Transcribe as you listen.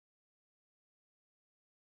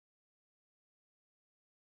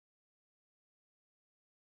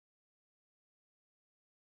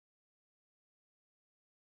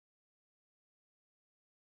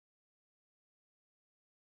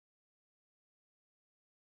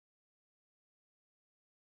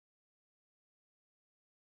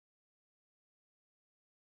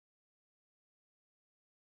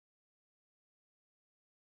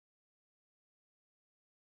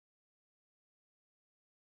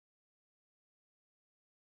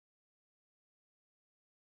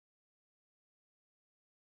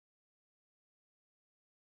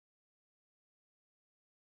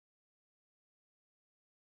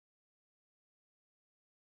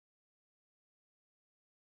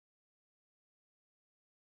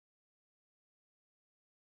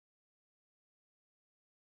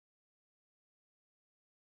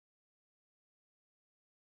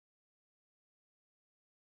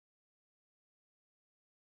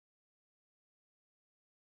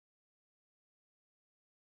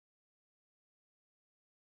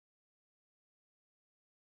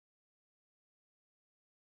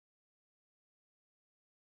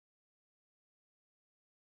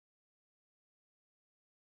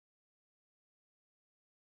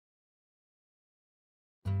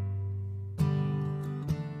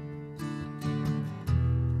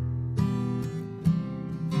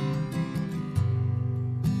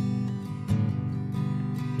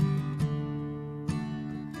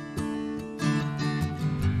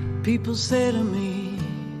People say to me,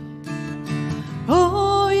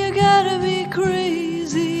 oh, you gotta be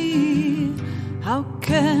crazy. How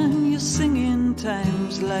can you sing in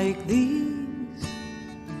times like these?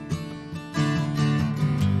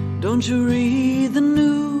 Don't you read the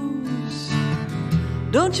news?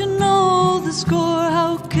 Don't you know the score?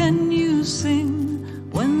 How can you sing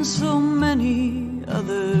when so many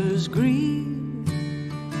others grieve?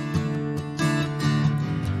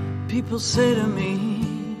 People say to me,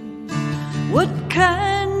 what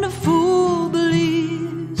kind of fool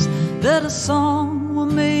believes that a song will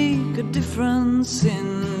make a difference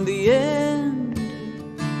in the end?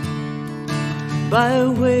 By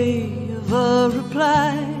way of a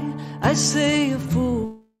reply, I say a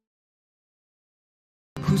fool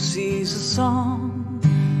who sees a song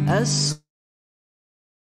as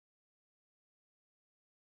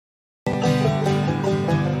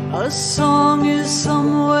a song is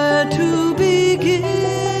somewhere to begin.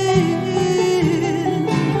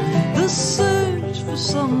 The search for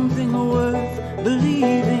something worth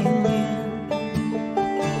believing in.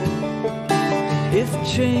 If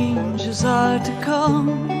changes are to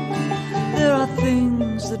come, there are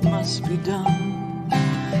things that must be done,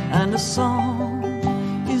 and a song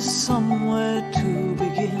is somewhere to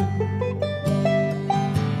begin.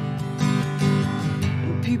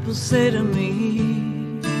 And people say to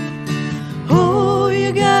me, oh,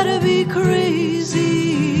 you gotta be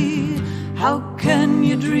crazy. How can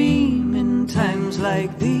you dream in times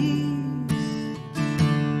like these?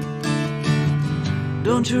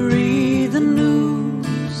 Don't you read the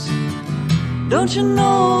news? Don't you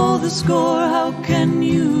know the score? How can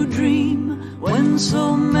you dream when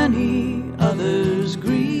so many others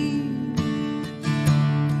grieve?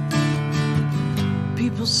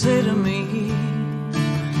 People say to me,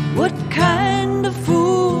 what kind of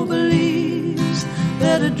fool believes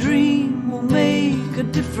that a dream will make a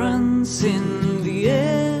difference in the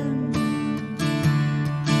end?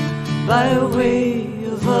 By way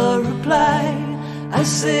of a reply, I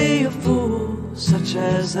say a fool such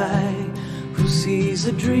as I, who sees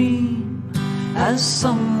a dream as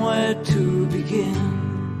somewhere to begin.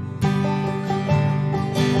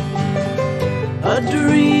 A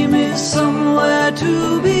dream is somewhere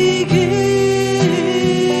to begin.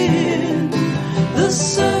 The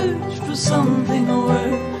search for something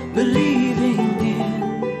worth believing in.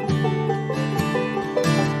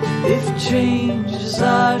 If changes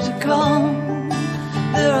are to come,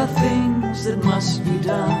 there are things that must be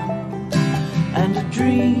done, and a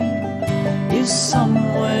dream is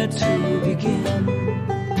somewhere to begin.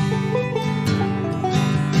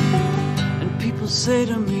 And people say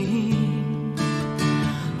to me,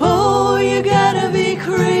 oh, you gotta be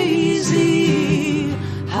crazy.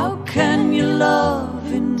 How can you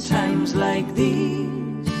love in times like these?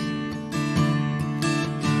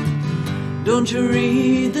 Don't you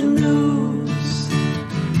read the news?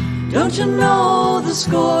 Don't you know the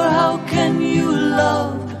score? How can you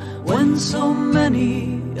love when so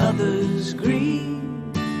many others grieve?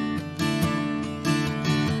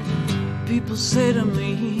 People say to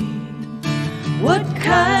me, what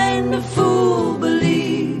kind of fool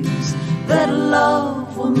believes that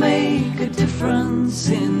love will make a difference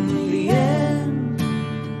in the end?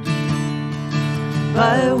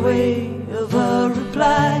 By way of a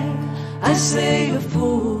reply, I say a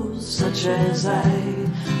fool such as I,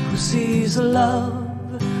 who sees a love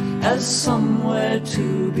as somewhere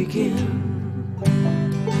to begin.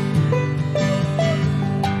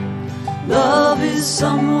 Love is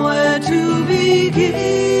somewhere to begin.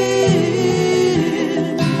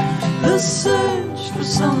 The search for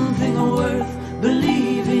something worth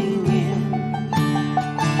believing in.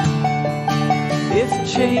 If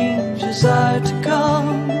changes are to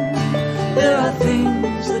come, there are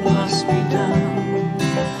things that must be done,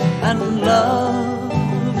 and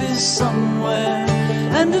love is somewhere,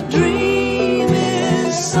 and a dream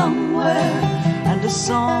is somewhere, and a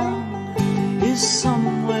song is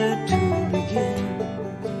somewhere to begin.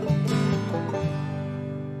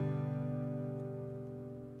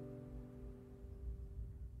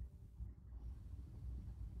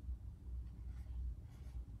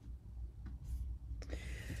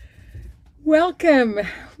 Welcome,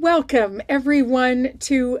 welcome everyone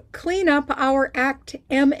to Clean Up Our Act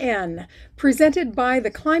MN, presented by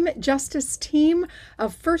the Climate Justice Team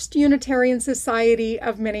of First Unitarian Society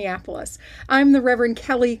of Minneapolis. I'm the Reverend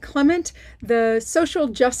Kelly Clement, the Social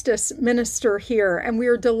Justice Minister here, and we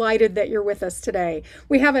are delighted that you're with us today.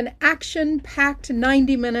 We have an action-packed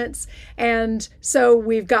 90 minutes, and so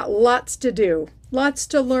we've got lots to do, lots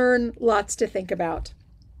to learn, lots to think about.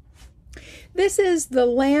 This is the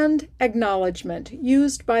land acknowledgement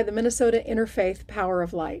used by the Minnesota Interfaith Power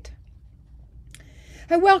of Light.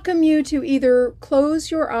 I welcome you to either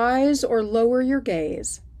close your eyes or lower your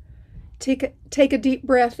gaze. Take a deep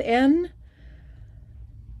breath in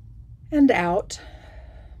and out.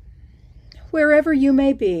 Wherever you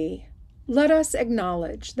may be, let us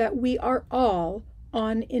acknowledge that we are all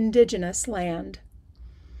on Indigenous land.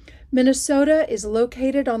 Minnesota is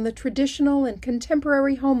located on the traditional and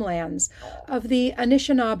contemporary homelands of the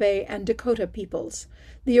Anishinaabe and Dakota peoples,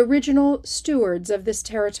 the original stewards of this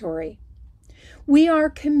territory. We are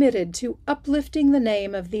committed to uplifting the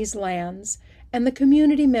name of these lands and the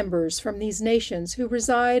community members from these nations who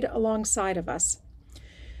reside alongside of us.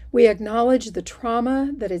 We acknowledge the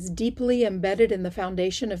trauma that is deeply embedded in the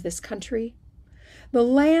foundation of this country. The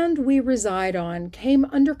land we reside on came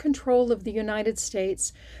under control of the United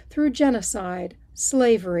States through genocide,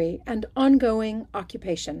 slavery, and ongoing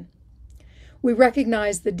occupation. We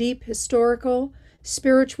recognize the deep historical,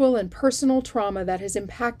 spiritual, and personal trauma that has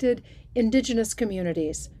impacted Indigenous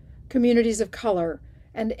communities, communities of color,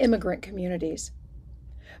 and immigrant communities.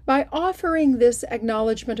 By offering this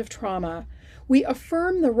acknowledgement of trauma, we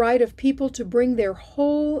affirm the right of people to bring their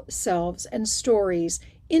whole selves and stories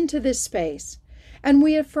into this space, and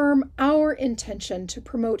we affirm our intention to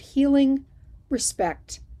promote healing,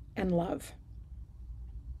 respect, and love.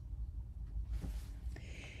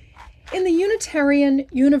 In the Unitarian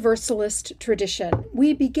Universalist tradition,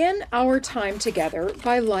 we begin our time together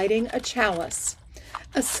by lighting a chalice,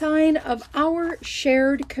 a sign of our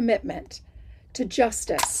shared commitment to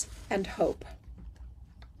justice and hope.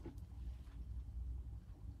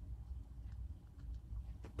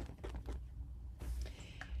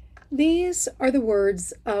 These are the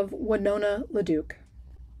words of Winona LaDuke.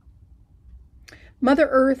 Mother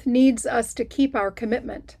Earth needs us to keep our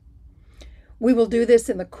commitment. We will do this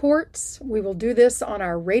in the courts. We will do this on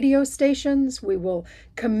our radio stations. We will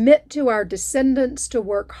commit to our descendants to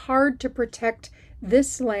work hard to protect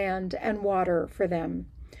this land and water for them.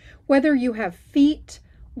 Whether you have feet,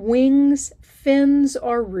 wings, fins,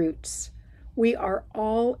 or roots, we are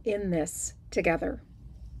all in this together.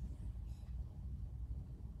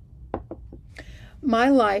 My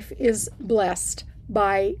life is blessed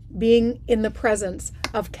by being in the presence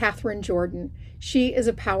of Catherine Jordan. She is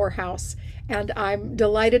a powerhouse, and I'm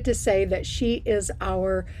delighted to say that she is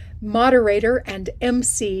our moderator and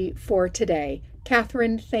MC for today.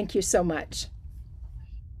 Catherine, thank you so much.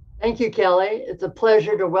 Thank you, Kelly. It's a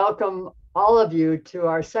pleasure to welcome all of you to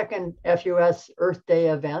our second FUS Earth Day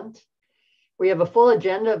event. We have a full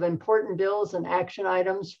agenda of important bills and action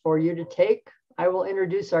items for you to take. I will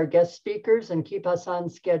introduce our guest speakers and keep us on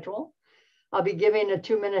schedule. I'll be giving a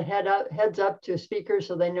 2-minute heads up to speakers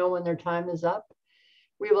so they know when their time is up.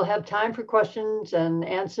 We will have time for questions and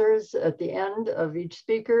answers at the end of each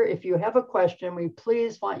speaker. If you have a question, we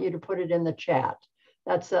please want you to put it in the chat.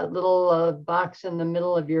 That's that little box in the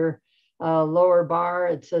middle of your lower bar.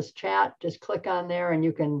 It says chat. Just click on there and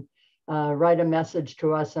you can write a message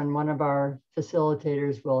to us, and one of our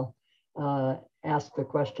facilitators will ask the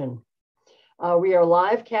question. We are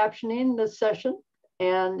live captioning this session,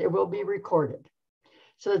 and it will be recorded.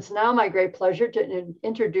 So it's now my great pleasure to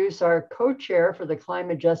introduce our co-chair for the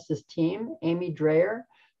Climate Justice team, Amy Dreyer,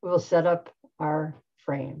 who will set up our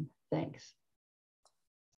frame. Thanks.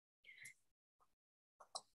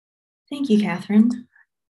 Thank you, Catherine.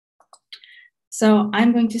 So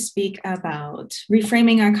I'm going to speak about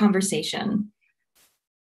reframing our conversation.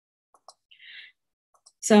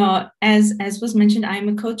 So as was mentioned, I'm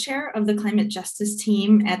a co-chair of the Climate Justice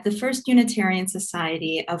team at the First Unitarian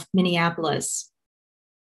Society of Minneapolis.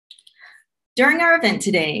 During our event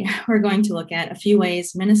today, we're going to look at a few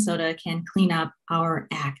ways Minnesota can clean up our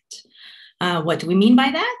act. What do we mean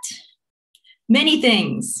by that? Many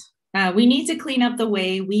things. We need to clean up the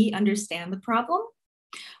way we understand the problem.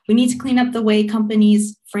 We need to clean up the way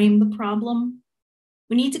companies frame the problem.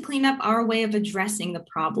 We need to clean up our way of addressing the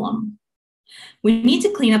problem. We need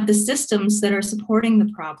to clean up the systems that are supporting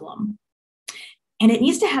the problem. And it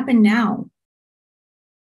needs to happen now.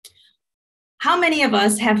 How many of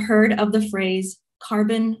us have heard of the phrase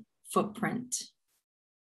carbon footprint?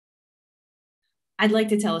 I'd like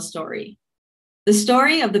to tell a story. The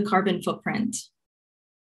story of the carbon footprint.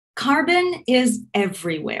 Carbon is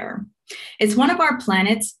everywhere. It's one of our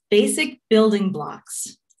planet's basic building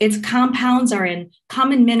blocks. Its compounds are in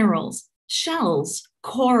common minerals, shells,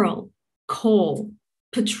 coral, coal,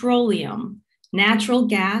 petroleum, natural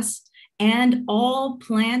gas, and all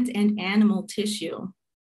plant and animal tissue.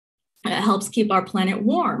 It helps keep our planet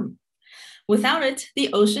warm. Without it,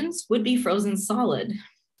 the oceans would be frozen solid.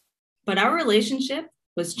 But our relationship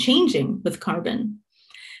was changing with carbon.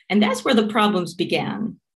 And that's where the problems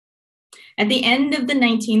began. At the end of the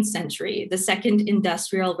 19th century, the second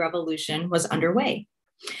industrial revolution was underway.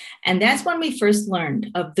 And that's when we first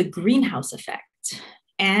learned of the greenhouse effect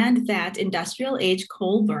and that industrial age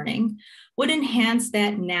coal burning would enhance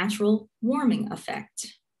that natural warming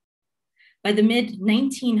effect. By the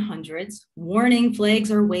mid-1900s, warning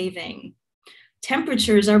flags are waving.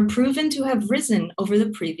 Temperatures are proven to have risen over the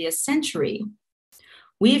previous century.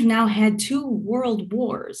 We've now had 2 world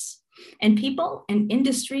wars, and people and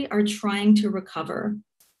industry are trying to recover.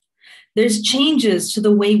 There's changes to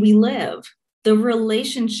the way we live, the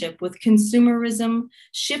relationship with consumerism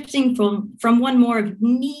shifting from one more of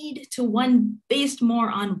need to one based more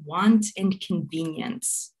on want and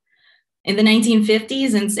convenience. In the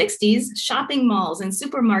 1950s and 60s, shopping malls and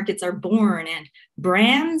supermarkets are born, and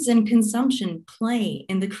brands and consumption play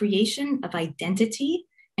in the creation of identity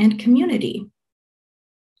and community.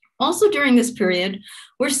 Also during this period,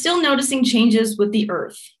 we're still noticing changes with the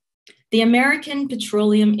earth. The American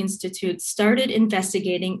Petroleum Institute started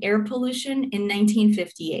investigating air pollution in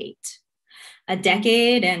 1958. A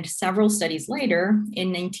decade and several studies later, in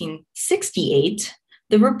 1968,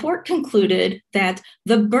 the report concluded that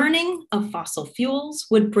the burning of fossil fuels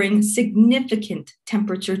would bring significant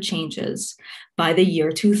temperature changes by the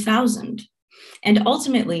year 2000, and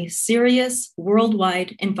ultimately serious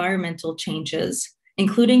worldwide environmental changes,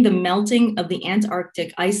 including the melting of the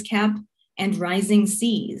Antarctic ice cap and rising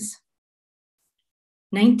seas.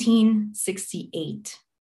 1968.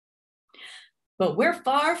 But we're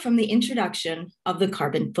far from the introduction of the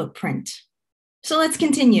carbon footprint. So let's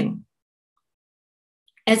continue.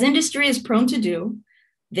 As industry is prone to do,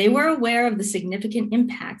 they were aware of the significant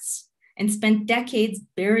impacts and spent decades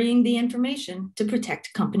burying the information to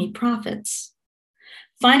protect company profits.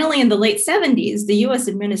 Finally, in the late 70s, the US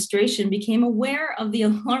administration became aware of the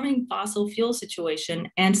alarming fossil fuel situation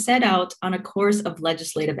and set out on a course of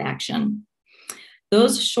legislative action.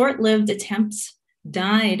 Those short-lived attempts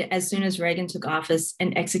died as soon as Reagan took office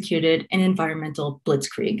and executed an environmental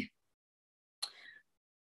blitzkrieg.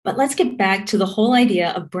 But let's get back to the whole idea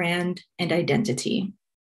of brand and identity.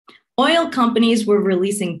 Oil companies were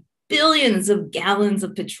releasing billions of gallons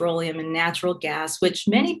of petroleum and natural gas, which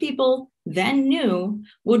many people then knew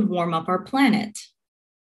would warm up our planet.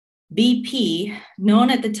 BP, known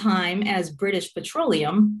at the time as British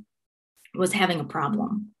Petroleum, was having a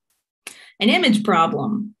problem, an image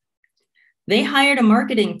problem. They hired a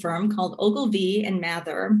marketing firm called Ogilvy and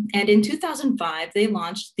Mather, and in 2005, they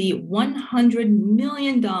launched the $100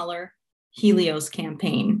 million Helios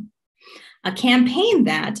campaign, a campaign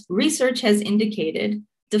that research has indicated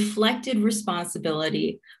deflected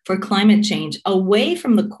responsibility for climate change away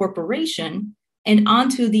from the corporation and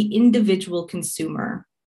onto the individual consumer.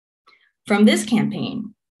 From this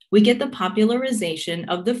campaign, we get the popularization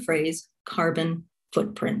of the phrase carbon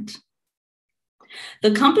footprint.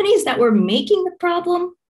 The companies that were making the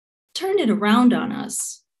problem turned it around on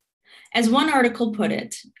us. As one article put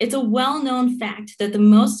it, it's a well-known fact that the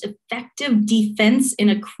most effective defense in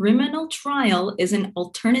a criminal trial is an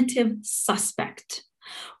alternative suspect.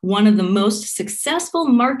 One of the most successful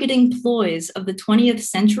marketing ploys of the 20th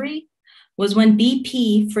century was when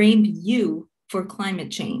BP framed you for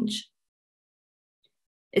climate change.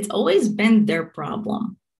 It's always been their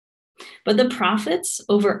problem. But the profits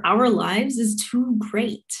over our lives is too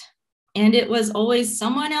great. And it was always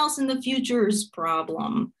someone else in the future's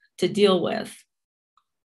problem to deal with.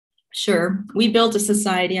 Sure, we built a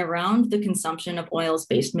society around the consumption of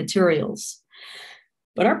oils-based materials.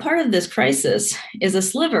 But our part of this crisis is a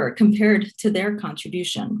sliver compared to their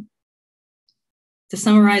contribution. To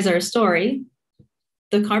summarize our story,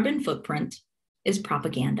 the carbon footprint is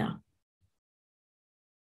propaganda.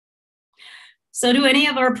 So do any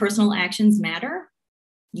of our personal actions matter?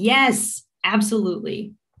 Yes,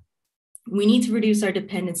 absolutely. We need to reduce our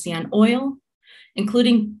dependency on oil,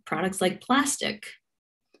 including products like plastic.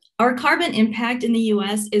 Our carbon impact in the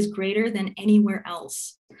US is greater than anywhere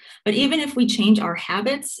else. But even if we change our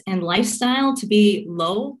habits and lifestyle to be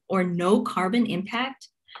low or no carbon impact,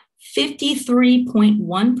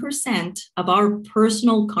 53.1% of our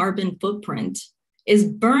personal carbon footprint is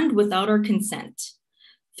burned without our consent,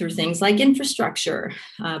 through things like infrastructure,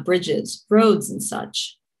 bridges, roads, and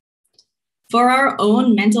such. For our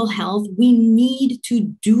own mental health, we need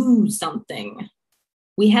to do something.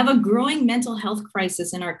 We have a growing mental health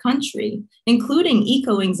crisis in our country, including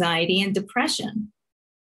eco-anxiety and depression.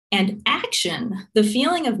 And action, the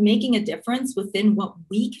feeling of making a difference within what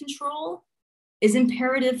we control, is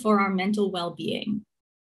imperative for our mental well-being.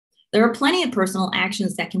 There are plenty of personal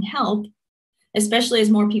actions that can help, especially as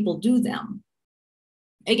more people do them.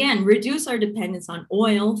 Again, reduce our dependence on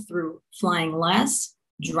oil through flying less,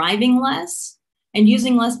 driving less, and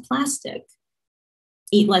using less plastic.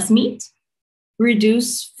 Eat less meat,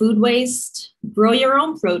 reduce food waste, grow your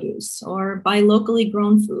own produce, or buy locally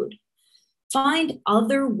grown food. Find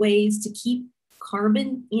other ways to keep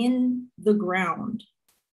carbon in the ground.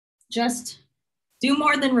 Just do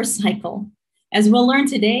more than recycle. As we'll learn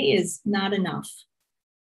today, is not enough.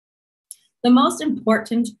 The most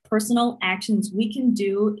important personal actions we can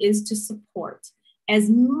do is to support as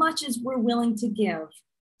much as we're willing to give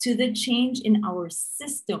to the change in our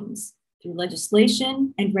systems through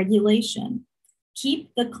legislation and regulation.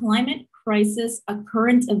 Keep the climate crisis a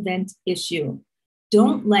current event issue.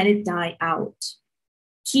 Don't let it die out.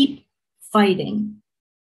 Keep fighting.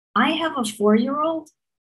 I have a 4-year-old,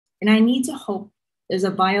 and I need to hope there's a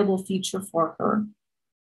viable future for her.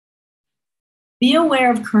 Be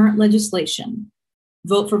aware of current legislation.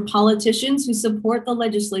 Vote for politicians who support the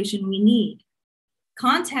legislation we need.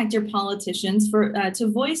 Contact your politicians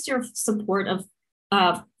to voice your support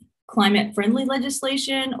of climate-friendly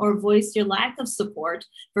legislation or voice your lack of support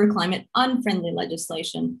for climate-unfriendly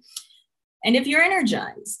legislation. And if you're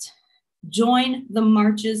energized, join the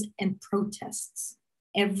marches and protests.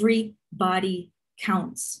 Every body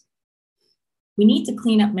counts. We need to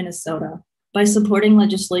clean up Minnesota by supporting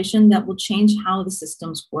legislation that will change how the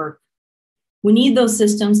systems work. We need those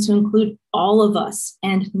systems to include all of us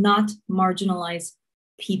and not marginalize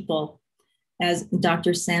people, as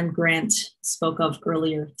Dr. Sam Grant spoke of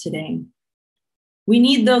earlier today. We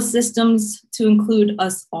need those systems to include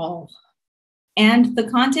us all. And the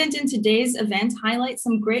content in today's event highlights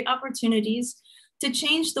some great opportunities to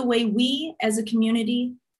change the way we as a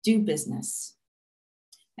community do business.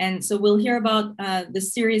 And so we'll hear about the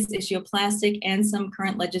serious issue of plastic and some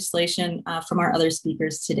current legislation from our other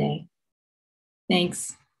speakers today.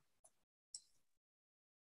 Thanks.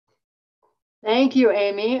 Thank you,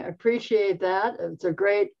 Amy. Appreciate that. It's a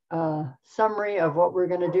great summary of what we're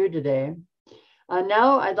going to do today.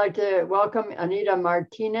 Now I'd like to welcome Anita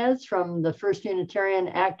Martinez from the First Unitarian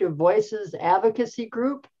Active Voices Advocacy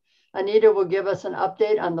Group. Anita will give us an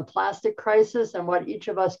update on the plastic crisis and what each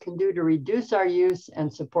of us can do to reduce our use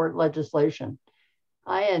and support legislation.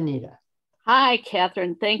 Hi, Anita. Hi,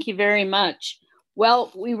 Catherine. Thank you very much.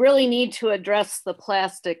 Well, we really need to address the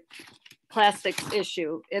plastics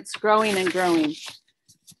issue. It's growing and growing.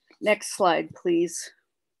 Next slide, please.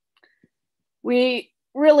 We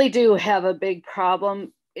really do have a big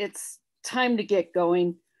problem. It's time to get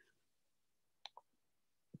going.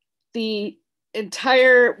 The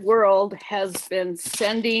entire world has been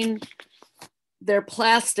sending their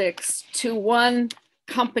plastics to one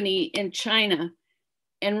company in China.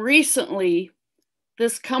 And recently,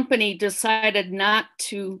 this company decided not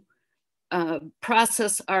to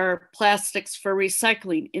process our plastics for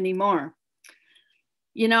recycling anymore.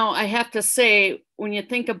 You know, I have to say, when you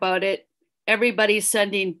think about it, everybody's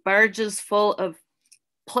sending barges full of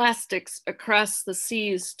plastics across the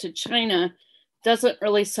seas to China doesn't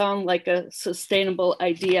really sound like a sustainable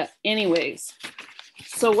idea anyways.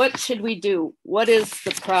 So what should we do? What is the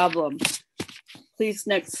problem? Please,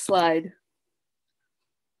 next slide.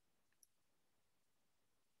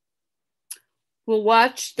 We'll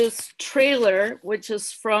watch this trailer, which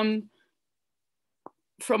is from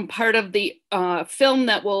part of the film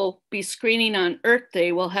that we'll be screening on Earth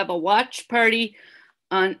Day. We'll have a watch party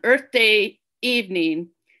on Earth Day evening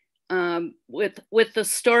with the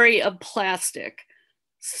story of plastic.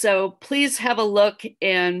 So please have a look,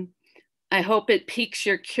 and I hope it piques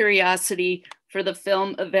your curiosity for the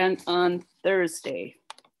film event on Thursday.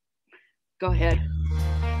 Go ahead.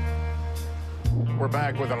 We're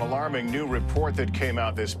back with an alarming new report that came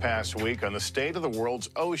out this past week on the state of the world's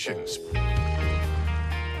oceans.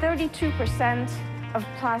 32% of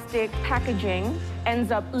plastic packaging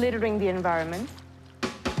ends up littering the environment.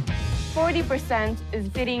 40% is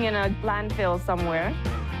sitting in a landfill somewhere.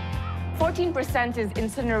 14% is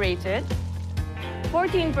incinerated.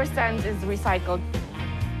 14% is recycled.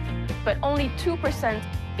 But only 2%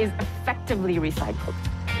 is effectively recycled.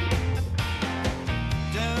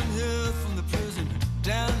 Downhill from the prison,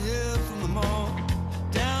 downhill from the mall,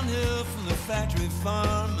 downhill from the factory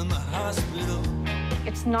farm and the hospital.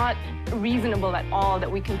 It's not reasonable at all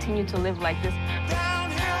that we continue to live like this.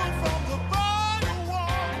 Downhill from the border wall,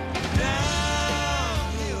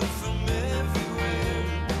 downhill from everywhere,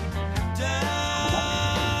 downhill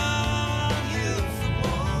from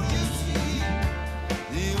all you see.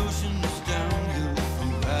 The ocean is downhill from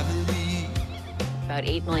gravity. About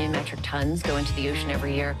 8 million metric tons go into the ocean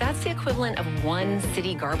every year. That's the equivalent of one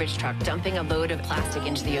city garbage truck dumping a load of plastic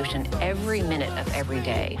into the ocean every minute of every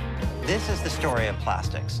day. This is the story of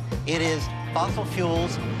plastics. It is fossil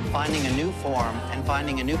fuels finding a new form and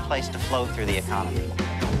finding a new place to flow through the economy.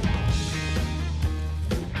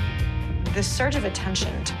 The surge of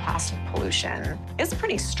attention to plastic pollution is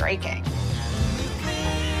pretty striking.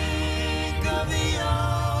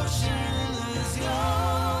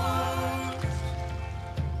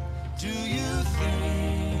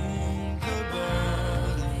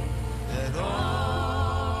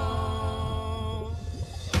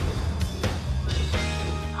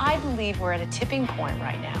 I believe we're at a tipping point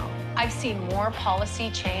right now. I've seen more policy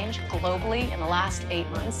change globally in the last 8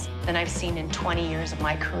 months than I've seen in 20 years of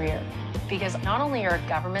my career. Because not only are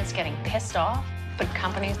governments getting pissed off, but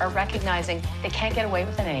companies are recognizing they can't get away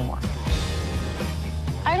with it anymore.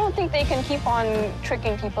 I don't think they can keep on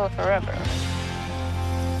tricking people forever.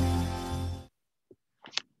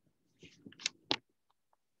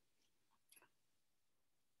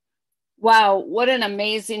 Wow, what an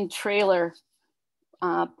amazing trailer.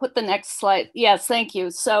 Put the next slide. Yes, thank you.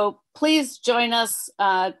 So please join us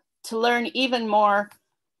to learn even more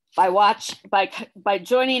by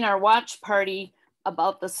joining our watch party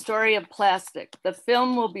about the story of plastic. The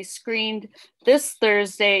film will be screened this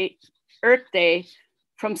Thursday, Earth Day,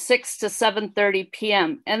 from 6 to 7:30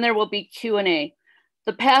 p.m. and there will be Q&A.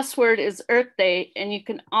 The password is Earth Day, and you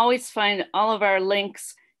can always find all of our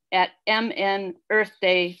links at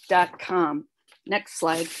mnearthday.com. Next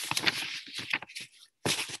slide.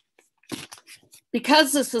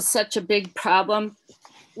 Because this is such a big problem,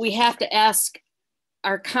 we have to ask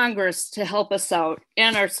our Congress to help us out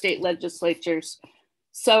and our state legislatures.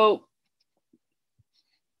 So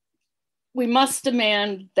we must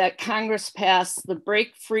demand that Congress pass the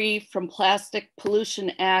Break Free from Plastic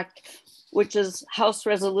Pollution Act, which is House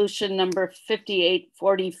Resolution number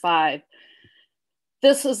 5845.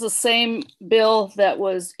 This is the same bill that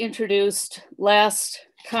was introduced last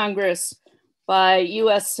Congress by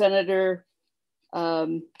US Senator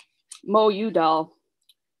Mo Udall,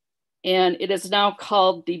 and it is now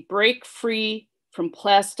called the Break Free from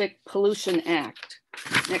Plastic Pollution Act.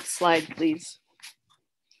 Next slide, please.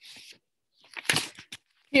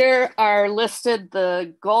 Here are listed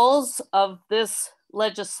the goals of this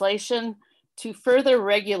legislation to further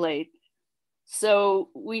regulate. So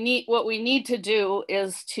what we need to do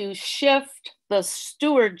is to shift the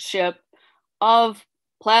stewardship of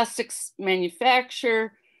plastics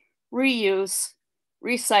manufacture, reuse,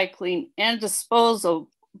 recycling, and disposal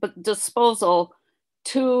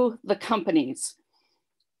to the companies.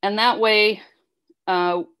 And that way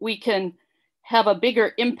we can have a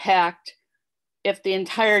bigger impact if the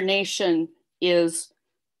entire nation is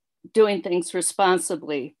doing things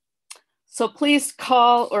responsibly. So please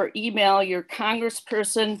call or email your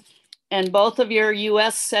congressperson and both of your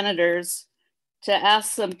US senators to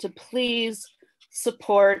ask them to please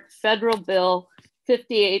support Federal Bill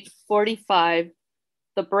 5845,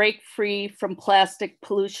 the Break Free from Plastic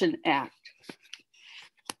Pollution Act.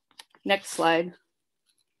 Next slide.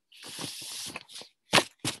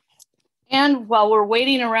 And while we're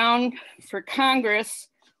waiting around for Congress,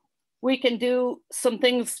 we can do some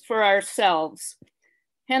things for ourselves.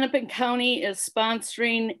 Hennepin County is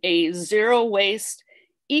sponsoring a zero waste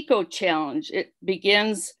eco challenge. It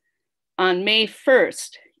begins on May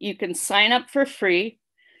 1st. You can sign up for free.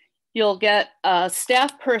 You'll get a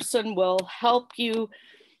staff person will help you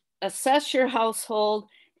assess your household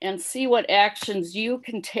and see what actions you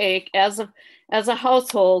can take as a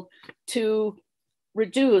household to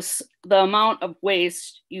reduce the amount of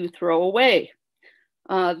waste you throw away.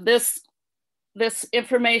 This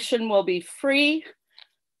information will be free.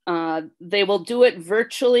 They will do it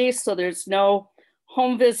virtually, so there's no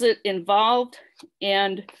home visit involved.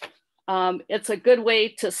 And it's a good way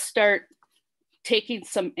to start taking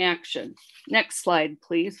some action. Next slide,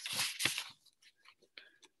 please.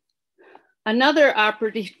 Another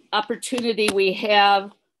opportunity we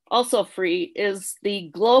have, also free, is the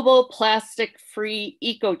Global Plastic Free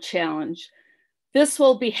Eco Challenge. This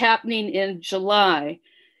will be happening in July,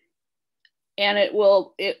 and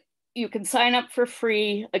you can sign up for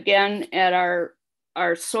free again at our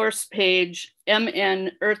source page,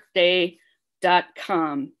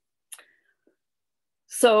 mnearthday.com.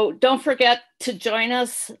 So don't forget to join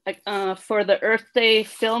us for the Earth Day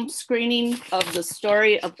film screening of The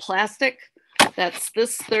Story of Plastic. That's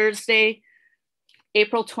this Thursday,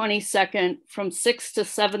 April 22nd from 6 to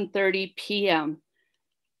 7:30 p.m.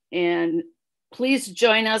 And please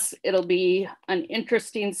join us. It'll be an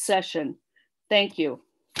interesting session. Thank you.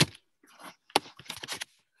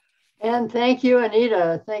 And thank you,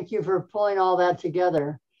 Anita. Thank you for pulling all that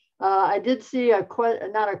together. I did see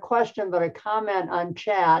not a question, but a comment on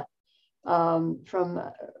chat from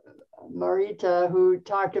Marita, who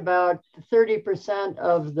talked about 30%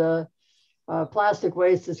 of the plastic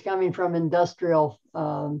waste is coming from industrial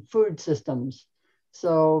food systems.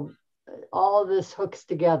 So all of this hooks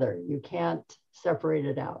together. You can't separate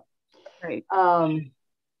it out. Right.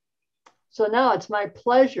 So now it's my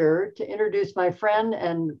pleasure to introduce my friend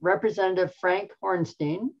and Representative Frank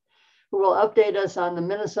Hornstein, who will update us on the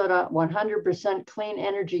Minnesota 100% Clean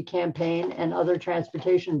Energy Campaign and other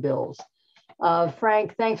transportation bills.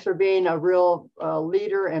 Frank, thanks for being a real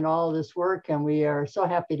leader in all of this work, and we are so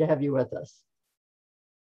happy to have you with us.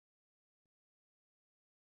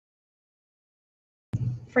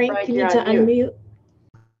 Frank, you need to unmute.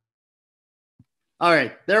 All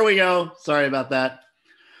right, there we go. Sorry about that.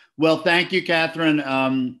 Well, thank you, Catherine,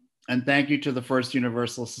 and thank you to the First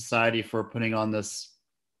Universalist Society for putting on this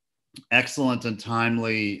excellent and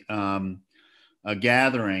timely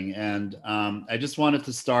gathering. And I just wanted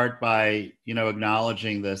to start by,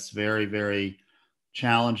 acknowledging this very, very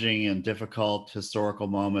challenging and difficult historical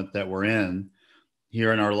moment that we're in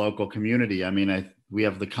here in our local community. I mean, we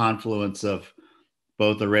have the confluence of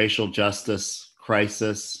both a racial justice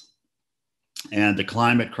crisis and a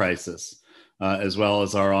climate crisis, as well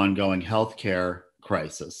as our ongoing healthcare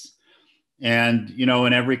crisis. And,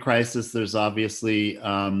 in every crisis, there's obviously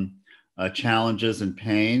challenges and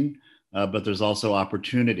pain, but there's also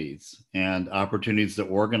opportunities to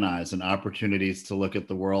organize and opportunities to look at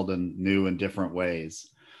the world in new and different ways.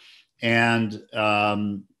 And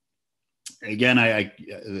again,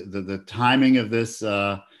 the timing of this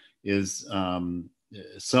is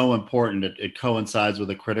so important. It coincides with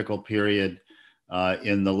a critical period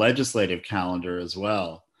in the legislative calendar as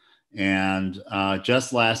well. And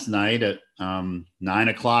just last night at 9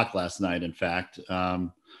 o'clock last night, in fact,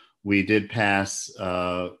 we did pass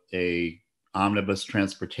a omnibus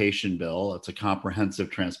transportation bill. It's a comprehensive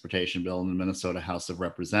transportation bill in the Minnesota House of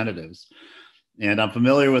Representatives. And I'm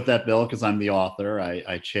familiar with that bill because I'm the author.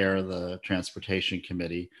 I chair the Transportation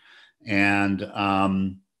Committee. And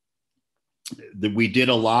we did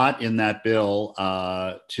a lot in that bill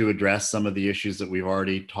to address some of the issues that we've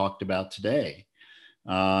already talked about today.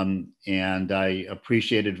 And I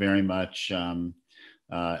appreciated very much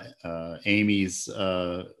Amy's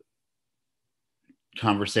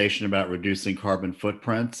conversation about reducing carbon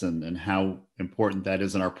footprints and how important that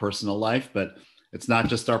is in our personal life, but it's not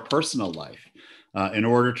just our personal life. In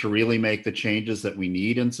order to really make the changes that we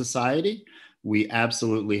need in society, we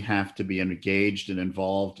absolutely have to be engaged and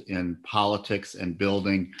involved in politics and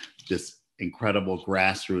building this incredible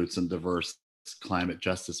grassroots and diverse climate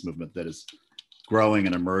justice movement that is growing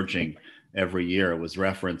and emerging every year. It was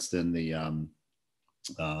referenced in the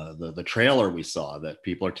trailer we saw that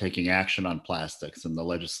people are taking action on plastics, and the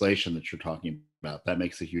legislation that you're talking about, that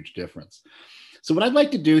makes a huge difference. So what I'd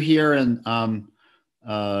like to do here, and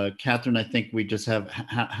Catherine, I think we just have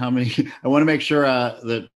how many, I want to make sure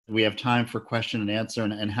that we have time for question and answer,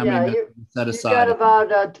 and how many minutes set aside. You've got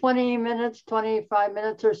about 20 minutes, 25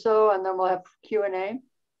 minutes or so, and then we'll have Q&A.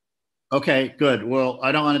 Okay, good. Well,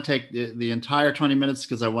 I don't want to take the entire 20 minutes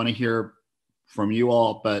because I want to hear from you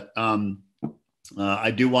all, but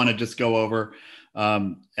I do want to just go over,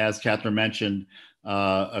 as Catherine mentioned,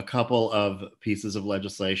 a couple of pieces of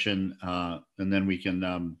legislation, and then we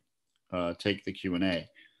can take the Q&A.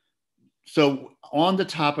 So on the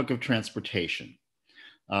topic of transportation,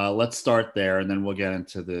 let's start there, and then we'll get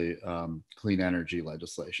into the clean energy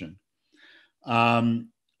legislation.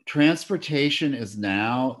 Transportation is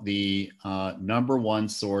now the #1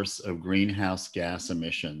 source of greenhouse gas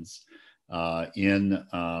emissions in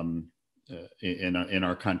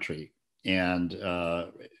our country, and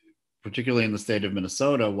particularly in the state of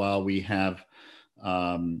Minnesota. While we have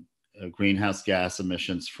greenhouse gas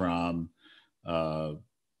emissions from the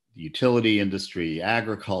utility industry,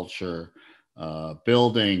 agriculture,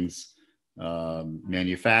 buildings,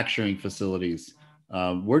 manufacturing facilities,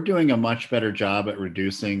 we're doing a much better job at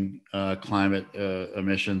reducing climate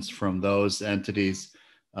emissions from those entities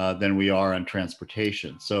than we are on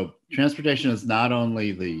transportation. So transportation is not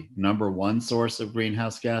only the #1 source of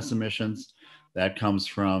greenhouse gas emissions. That comes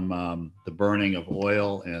from the burning of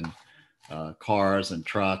oil in cars and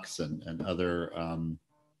trucks and other,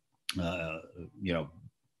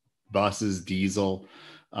 buses, diesel.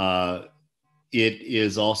 It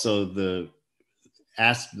is also the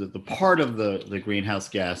part of the greenhouse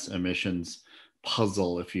gas emissions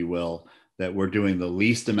puzzle, if you will, that we're doing the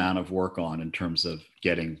least amount of work on in terms of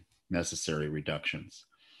getting necessary reductions.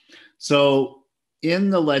 So in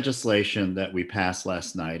the legislation that we passed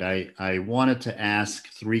last night, I wanted to ask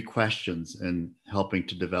 3 questions in helping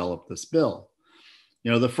to develop this bill.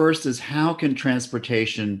 The first is, how can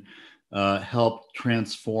transportation help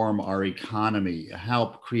transform our economy,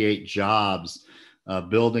 help create jobs,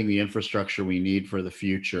 building the infrastructure we need for the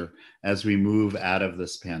future as we move out of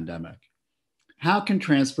this pandemic? How can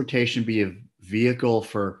transportation be a vehicle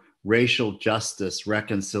for racial justice,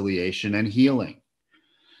 reconciliation, and healing?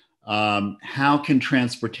 How can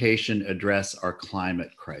transportation address our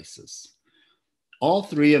climate crisis? All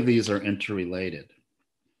three of these are interrelated.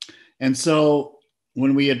 And so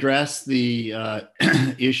when we address the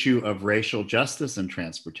issue of racial justice in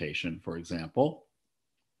transportation, for example,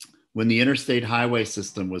 when the interstate highway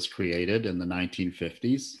system was created in the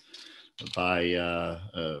 1950s by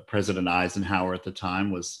President Eisenhower at the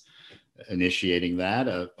time was initiating that,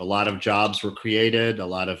 a lot of jobs were created, a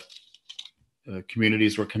lot of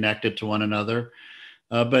communities were connected to one another,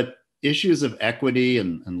 but issues of equity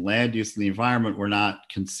and land use in the environment were not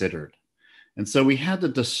considered. And so we had the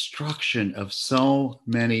destruction of so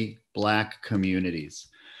many Black communities.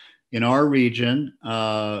 In our region,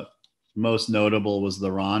 most notable was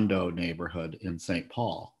the Rondo neighborhood in St.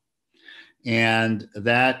 Paul. And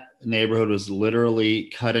that neighborhood was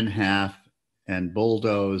literally cut in half and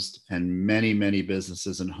bulldozed, and many, many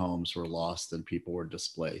businesses and homes were lost and people were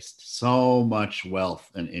displaced. So much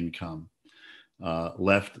wealth and income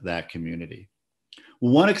left that community.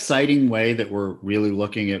 One exciting way that we're really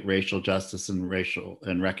looking at racial justice and racial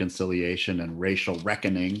and reconciliation and racial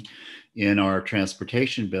reckoning in our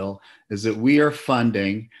transportation bill is that we are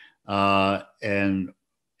funding an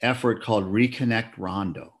effort called Reconnect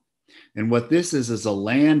Rondo. And what this is a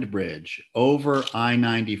land bridge over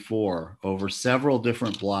I-94, over several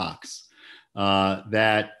different blocks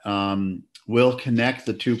that will connect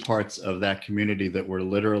the two parts of that community that were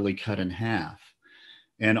literally cut in half.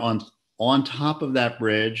 And on top of that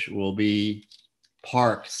bridge will be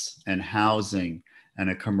parks and housing and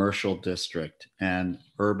a commercial district and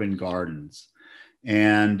urban gardens.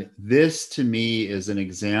 And this to me is an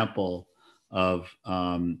example of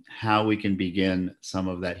how we can begin some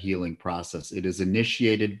of that healing process. It is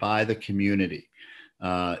initiated by the community.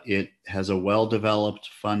 It has a well-developed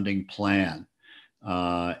funding plan.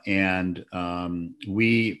 And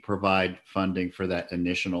we provide funding for that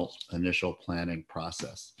initial planning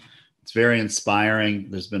process. It's very inspiring.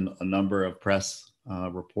 There's been a number of press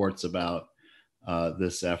reports about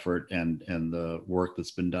this effort and the work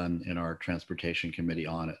that's been done in our transportation committee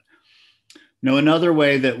on it. Now, another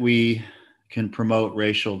way that we can promote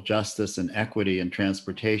racial justice and equity in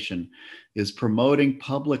transportation is promoting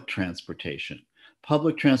public transportation.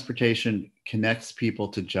 Public transportation connects people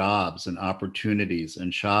to jobs and opportunities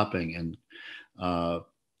and shopping and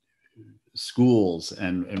schools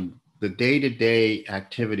and the day-to-day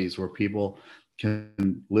activities where people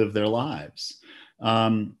can live their lives.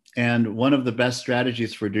 And one of the best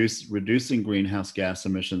strategies for reducing greenhouse gas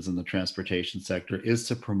emissions in the transportation sector is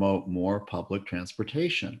to promote more public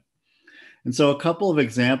transportation. And so a couple of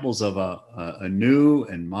examples of a new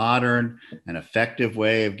and modern and effective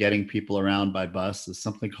way of getting people around by bus is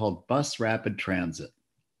something called bus rapid transit.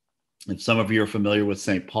 If some of you are familiar with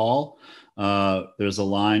St. Paul, there's a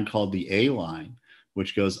line called the A line,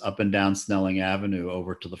 which goes up and down Snelling Avenue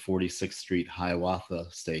over to the 46th Street Hiawatha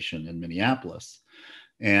station in Minneapolis,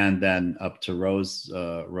 and then up to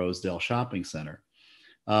Rosedale Shopping Center.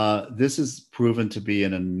 This is proven to be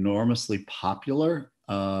an enormously popular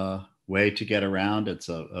way to get around. It's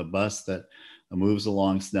a bus that moves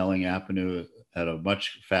along Snelling Avenue at a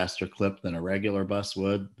much faster clip than a regular bus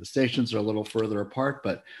would. The stations are a little further apart,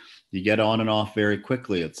 but you get on and off very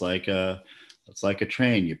quickly. It's like a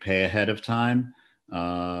train. You pay ahead of time.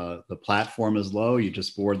 The platform is low. You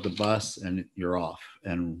just board the bus and you're off.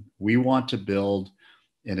 And we want to build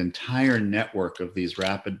an entire network of these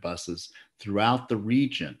rapid buses throughout the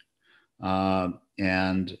region.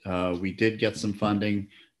 And we did get some funding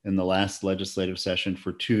in the last legislative session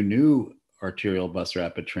for 2 new arterial bus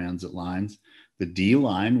rapid transit lines, the D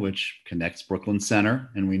line, which connects Brooklyn Center,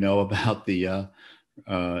 and we know about the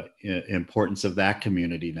importance of that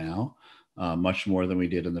community now, much more than we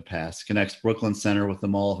did in the past. Connects Brooklyn Center with the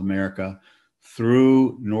Mall of America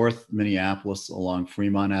through North Minneapolis along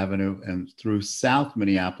Fremont Avenue and through South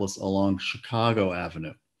Minneapolis along Chicago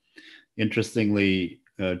Avenue. Interestingly,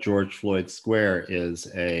 George Floyd Square is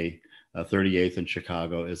 38th in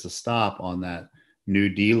Chicago is a stop on that new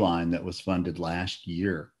D line that was funded last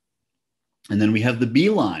year. And then we have the B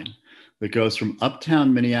line that goes from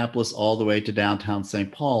uptown Minneapolis all the way to downtown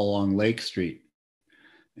St. Paul along Lake Street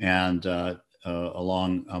and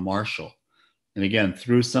along Marshall. And again,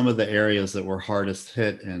 through some of the areas that were hardest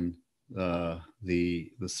hit in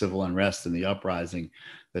the civil unrest and the uprising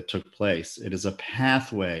that took place. It is a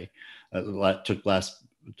pathway that took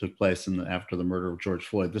took place after the murder of George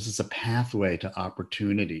Floyd. This is a pathway to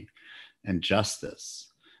opportunity and justice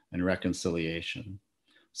and reconciliation.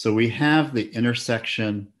 So we have the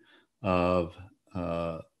intersection of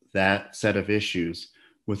that set of issues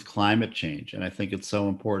with climate change. And I think it's so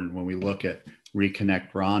important when we look at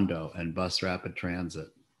Reconnect Rondo and bus rapid transit.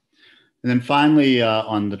 And then finally,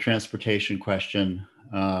 on the transportation question,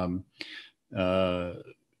 Amy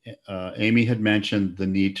had mentioned the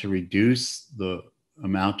need to reduce the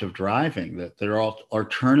amount of driving, that there are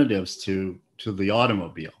alternatives to the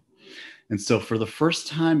automobile. And so for the first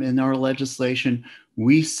time in our legislation,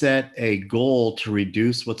 we set a goal to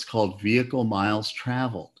reduce what's called vehicle miles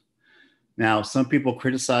traveled. Now, some people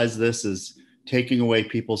criticize this as taking away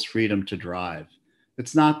people's freedom to drive.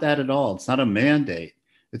 It's not that at all. It's not a mandate.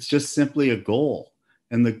 It's just simply a goal.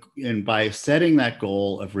 And by setting that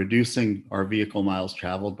goal of reducing our vehicle miles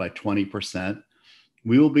traveled by 20%,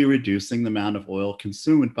 we will be reducing the amount of oil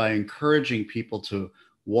consumed by encouraging people to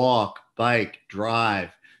walk, bike,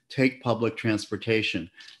 drive, take public transportation,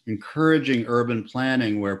 encouraging urban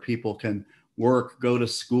planning where people can work, go to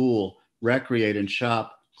school, recreate, and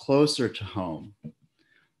shop closer to home.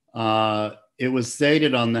 It was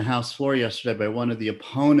stated on the House floor yesterday by one of the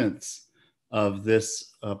opponents of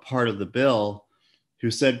this part of the bill,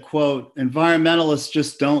 who said, quote, "Environmentalists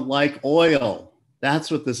just don't like oil.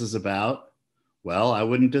 That's what this is about." Well, I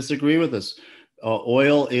wouldn't disagree with this.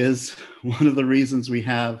 Oil is one of the reasons we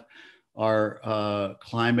have our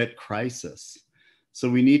climate crisis. So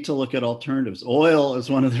we need to look at alternatives. Oil is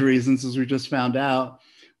one of the reasons, as we just found out,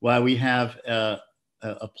 why we have a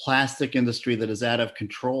plastic industry that is out of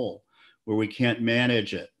control, where we can't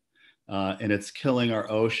manage it, and it's killing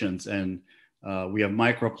our oceans. And we have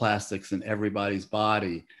microplastics in everybody's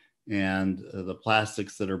body, and the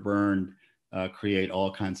plastics that are burned create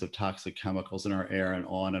all kinds of toxic chemicals in our air, and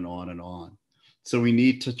on and on and on. So we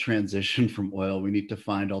need to transition from oil. We need to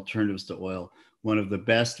find alternatives to oil. One of the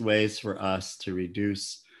best ways for us to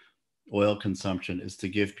reduce oil consumption is to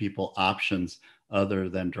give people options other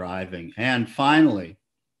than driving. And finally,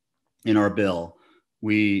 in our bill,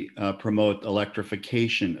 we promote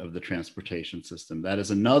electrification of the transportation system. That is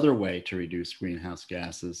another way to reduce greenhouse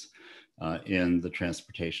gases in the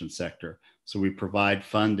transportation sector. So we provide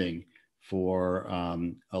funding for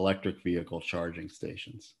electric vehicle charging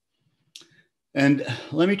stations. And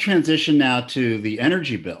let me transition now to the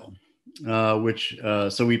energy bill,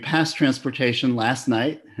 so we passed transportation last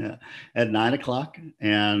night at 9 o'clock.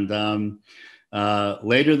 And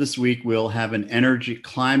later this week, we'll have an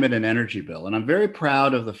climate and energy bill. And I'm very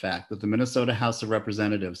proud of the fact that the Minnesota House of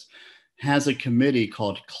Representatives has a committee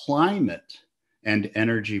called Climate and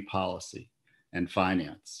Energy Policy and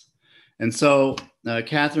Finance. And so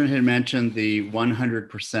Catherine had mentioned the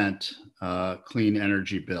 100% clean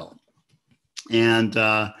energy bill. And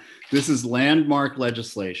this is landmark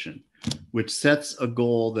legislation, which sets a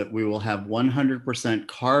goal that we will have 100%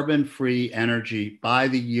 carbon-free energy by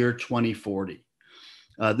the year 2040.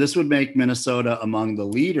 This would make Minnesota among the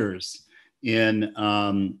leaders in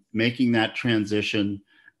making that transition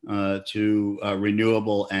to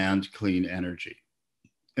renewable and clean energy.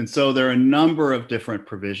 And so there are a number of different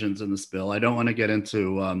provisions in this bill. I don't want to get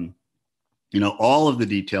into all of the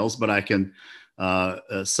details, but I can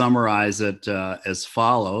summarize it as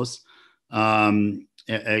follows. Again,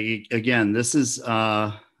 this is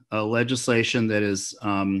a legislation that is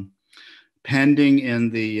pending in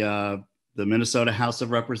the Minnesota House of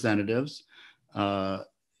Representatives.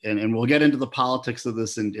 And we'll get into the politics of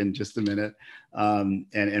this in just a minute,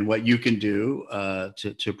 and what you can do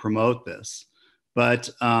to promote this. But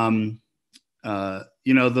the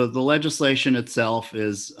legislation itself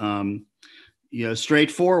is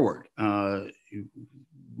straightforward.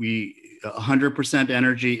 100%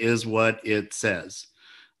 energy is what it says,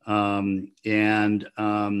 and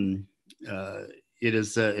it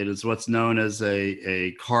is what's known as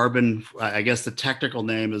a carbon. I guess the technical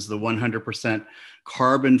name is the 100%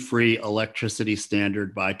 carbon-free electricity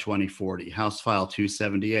standard by 2040. House File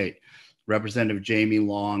 278. Representative Jamie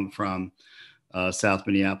Long from South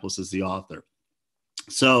Minneapolis is the author.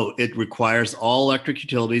 So it requires all electric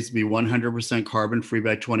utilities to be 100% carbon-free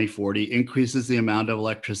by 2040, increases the amount of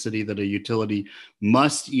electricity that a utility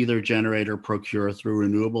must either generate or procure through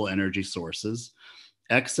renewable energy sources.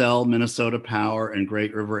 XL, Minnesota Power, and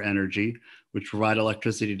Great River Energy, which provide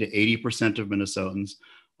electricity to 80% of Minnesotans,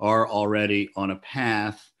 are already on a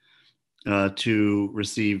path to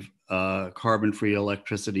receive carbon-free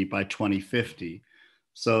electricity by 2050.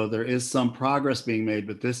 So there is some progress being made,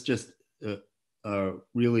 but this just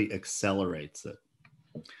really accelerates it.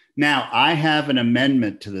 Now, I have an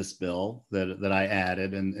amendment to this bill that I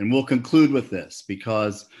added, and we'll conclude with this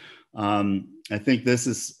because I think this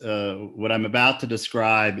is what I'm about to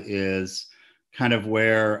describe is kind of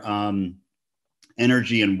where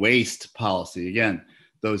energy and waste policy, again,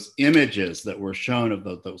 those images that were shown of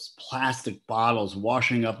those plastic bottles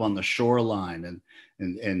washing up on the shoreline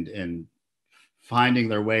and finding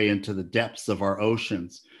their way into the depths of our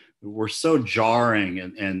oceans were so jarring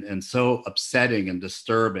and so upsetting and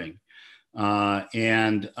disturbing.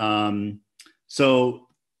 So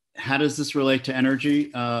how does this relate to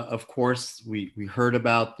energy? Of course, we heard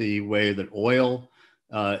about the way that oil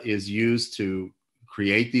is used to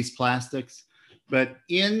create these plastics, but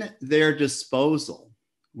in their disposal,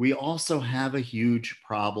 we also have a huge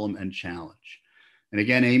problem and challenge. And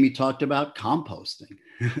again, Amy talked about composting.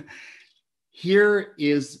 Here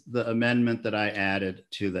is the amendment that I added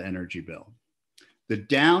to the energy bill. The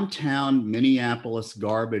downtown Minneapolis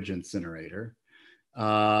garbage incinerator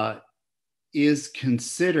is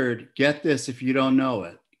considered, get this if you don't know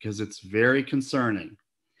it, because it's very concerning.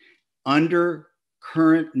 Under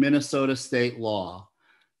current Minnesota state law,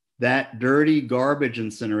 that dirty garbage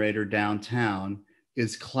incinerator downtown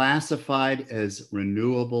is classified as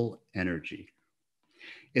renewable energy.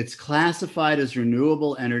 It's classified as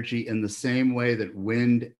renewable energy in the same way that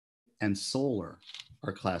wind and solar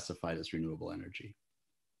are classified as renewable energy.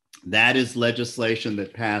 That is legislation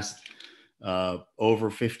that passed over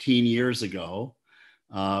 15 years ago,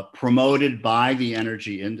 promoted by the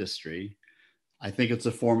energy industry. I think it's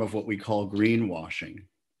a form of what we call greenwashing,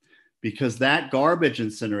 because that garbage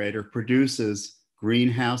incinerator produces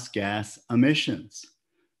greenhouse gas emissions,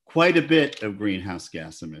 quite a bit of greenhouse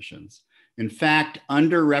gas emissions. In fact,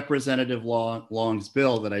 under Representative Long's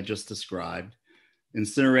bill that I just described,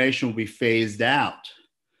 incineration will be phased out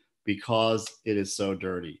because it is so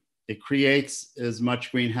dirty. It creates as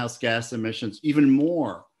much greenhouse gas emissions, even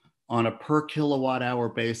more on a per kilowatt hour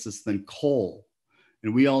basis than coal.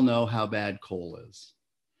 And we all know how bad coal is.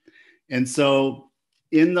 And so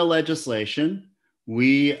in the legislation,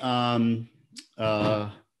 we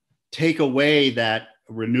take away that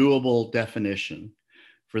renewable definition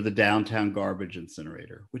for the downtown garbage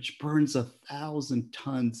incinerator, which burns 1,000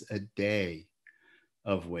 tons a day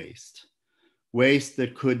of waste. Waste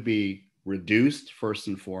that could be reduced first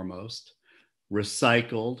and foremost,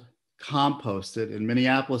 recycled, composted. In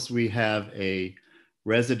Minneapolis, we have a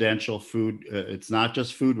residential food, it's not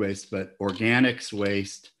just food waste, but organics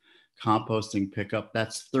waste, composting pickup.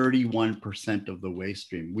 That's 31% of the waste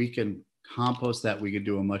stream. We can compost that, we can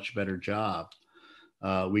do a much better job.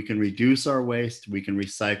 We can reduce our waste, we can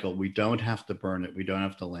recycle, we don't have to burn it, we don't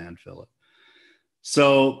have to landfill it.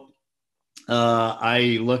 So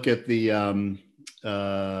I look at the,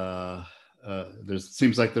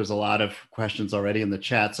 seems like there's a lot of questions already in the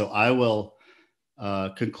chat, so I will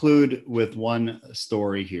conclude with one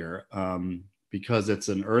story here because it's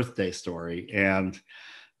an Earth Day story, and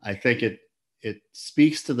I think it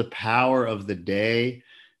speaks to the power of the day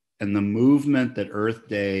and the movement that Earth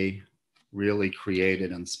Day really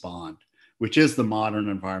created and spawned, which is the modern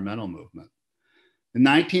environmental movement. In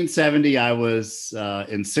 1970, I was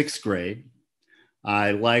in 6th grade.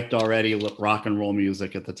 I liked already rock and roll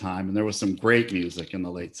music at the time, and there was some great music in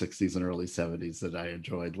the late 60s and early 70s that I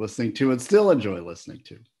enjoyed listening to and still enjoy listening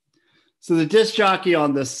to. So the disc jockey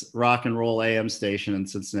on this rock and roll AM station in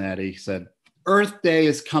Cincinnati said, Earth Day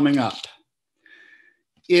is coming up.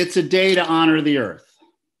 It's a day to honor the earth.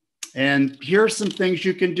 And here are some things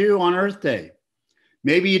you can do on Earth Day.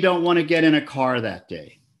 Maybe you don't want to get in a car that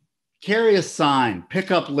day. Carry a sign, pick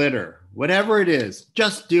up litter, whatever it is,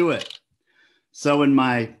 just do it. So in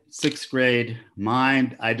my 6th grade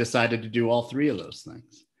mind, I decided to do all 3 of those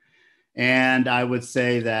things. And I would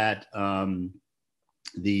say that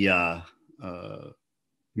the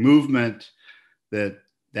movement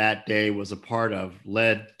that day was a part of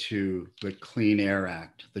led to the Clean Air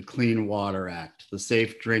Act, the Clean Water Act, the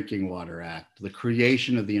Safe Drinking Water Act, the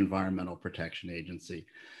creation of the Environmental Protection Agency.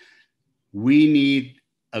 We need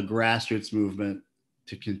a grassroots movement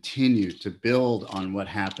to continue to build on what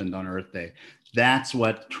happened on Earth Day. That's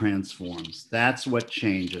what transforms. That's what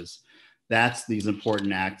changes. That's these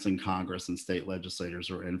important acts in Congress and state legislators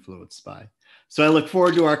are influenced by. So I look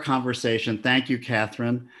forward to our conversation. Thank you,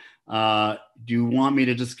 Catherine. Do you want me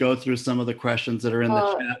to just go through some of the questions that are in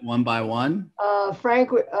the chat one by one?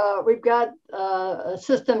 Frank, we've got a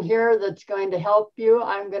system here that's going to help you.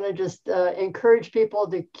 I'm going to just encourage people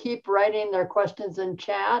to keep writing their questions in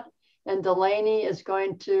chat, and Delaney is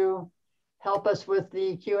going to help us with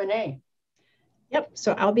the Q&A. Yep,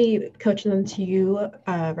 so I'll be coaching them to you,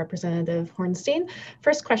 Representative Hornstein.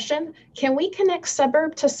 First question, can we connect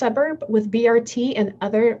suburb to suburb with BRT and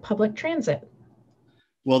other public transit?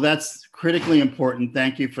 Well, that's critically important.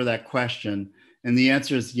 Thank you for that question. And the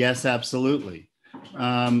answer is yes, absolutely.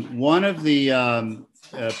 One of the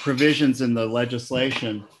provisions in the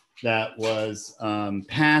legislation that was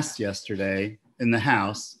passed yesterday in the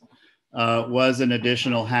House was an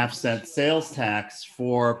additional half-cent sales tax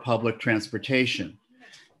for public transportation.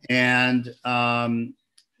 And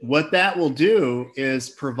what that will do is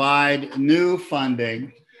provide new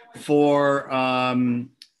funding for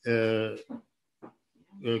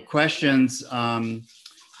questions.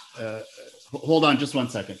 Hold on just one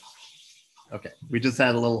second. Okay, we just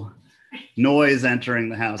had a little noise entering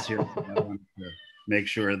the house here. So I wanted to make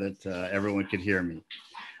sure that everyone could hear me.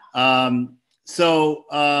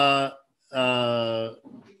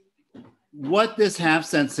 What this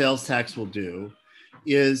half-cent sales tax will do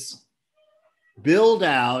is build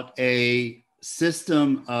out a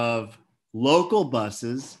system of local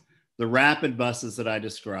buses, the rapid buses that I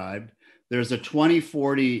described. There's a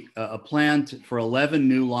 2040, a plan for 11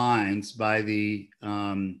 new lines by the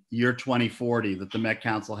year 2040 that the Met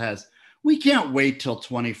Council has. We can't wait till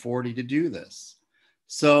 2040 to do this.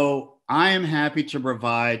 So I am happy to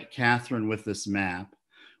provide Catherine with this map,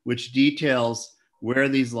 which details where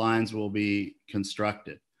these lines will be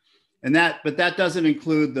constructed. But that doesn't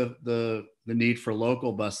include the need for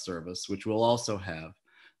local bus service, which we'll also have.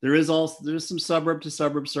 There's some suburb to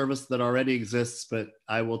suburb service that already exists, but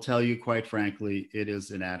I will tell you quite frankly, it is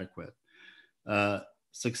inadequate.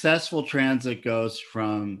 Successful transit goes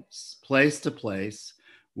from place to place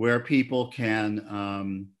where people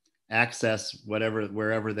can access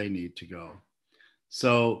wherever they need to go.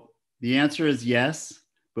 So the answer is yes,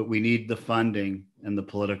 but we need the funding and the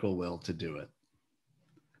political will to do it.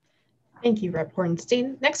 Thank you, Rep.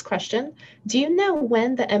 Hornstein. Next question. Do you know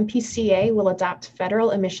when the MPCA will adopt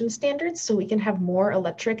federal emission standards so we can have more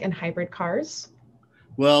electric and hybrid cars?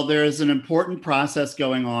 Well, there is an important process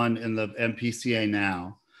going on in the MPCA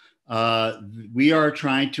now. We are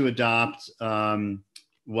trying to adopt the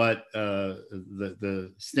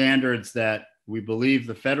standards that we believe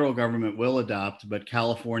the federal government will adopt, but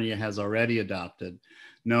California has already adopted,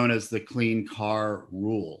 known as the Clean Car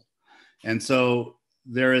Rule. And so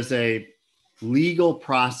there is a legal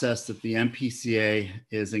process that the MPCA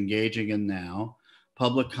is engaging in now.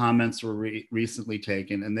 Public comments were recently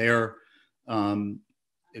taken, and they're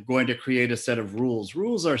going to create a set of rules.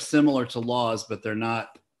 Rules are similar to laws, but they're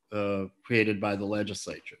not created by the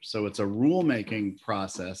legislature. So it's a rulemaking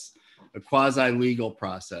process, a quasi-legal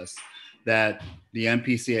process that the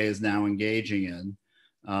MPCA is now engaging in.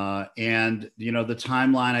 And the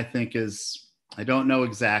timeline, I think, is, I don't know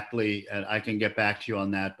exactly, and I can get back to you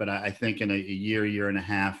on that, but I think in a year and a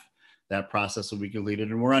half, that process will be completed.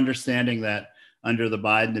 And we're understanding that under the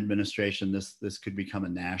Biden administration, this could become a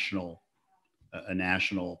national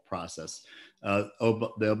process. The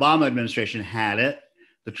Obama administration had it.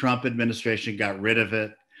 The Trump administration got rid of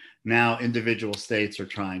it. Now individual states are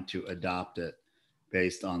trying to adopt it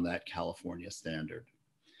based on that California standard.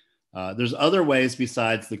 There's other ways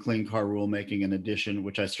besides the clean car rulemaking, in addition,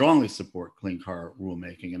 which I strongly support clean car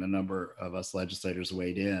rulemaking, and a number of us legislators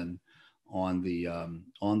weighed in on the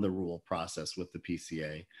rule process with the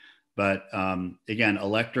PCA. But again,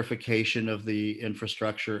 electrification of the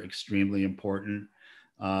infrastructure, extremely important.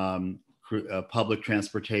 Public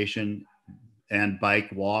transportation and bike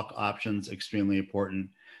walk options, extremely important.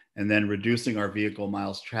 And then reducing our vehicle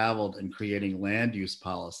miles traveled and creating land use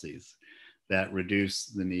policies that reduce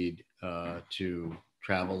the need to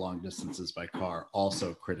travel long distances by car,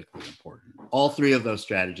 also critically important. All three of those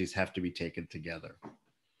strategies have to be taken together.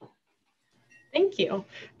 Thank you.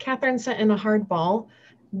 Catherine sent in a hard ball.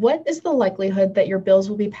 What is the likelihood that your bills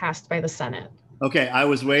will be passed by the Senate? Okay, I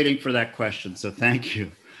was waiting for that question, so thank you.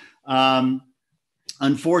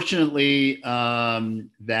 Unfortunately,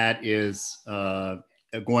 that is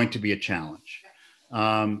going to be a challenge.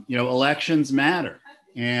 Elections matter.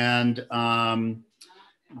 And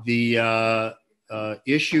the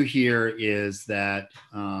issue here is that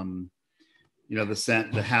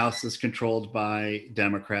the House is controlled by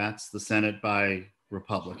Democrats, the Senate by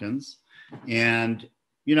Republicans, and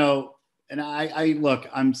I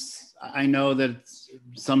know that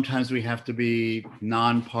sometimes we have to be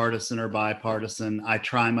nonpartisan or bipartisan. I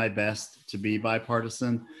try my best to be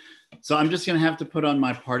bipartisan, so I'm just going to have to put on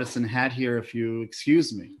my partisan hat here, if you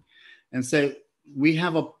excuse me, and say, we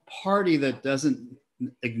have a party that doesn't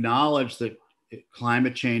acknowledge that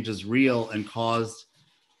climate change is real and caused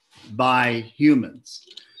by humans.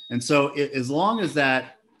 And so as long as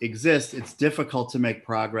that exists, it's difficult to make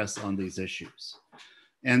progress on these issues.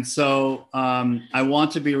 And so I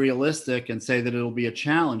want to be realistic and say that it'll be a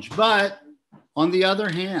challenge. But on the other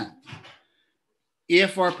hand,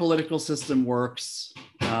 if our political system works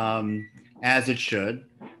as it should,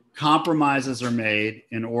 compromises are made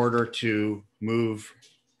in order to move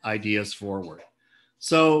ideas forward.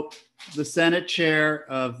 So the Senate chair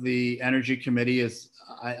of the Energy Committee is,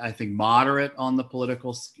 I think, moderate on the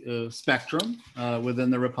political spectrum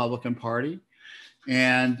within the Republican Party.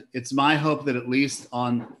 And it's my hope that at least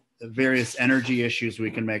on various energy issues,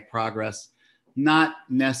 we can make progress, not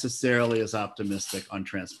necessarily as optimistic on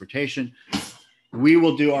transportation. We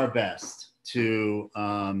will do our best to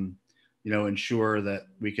ensure that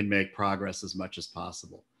we can make progress as much as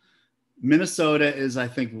possible. Minnesota is, I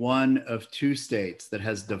think, one of 2 states that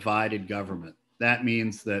has divided government. That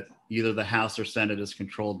means that either the House or Senate is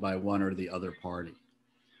controlled by one or the other party.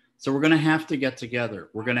 So we're going to have to get together.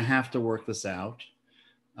 We're going to have to work this out.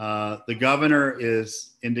 The governor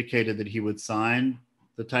is indicated that he would sign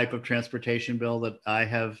the type of transportation bill that I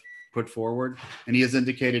have put forward, and he has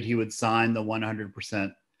indicated he would sign the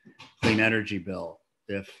 100% clean energy bill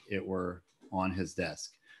if it were on his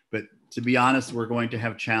desk. But to be honest, we're going to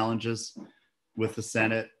have challenges with the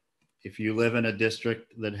Senate. If you live in a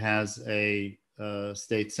district that has a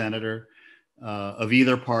state senator of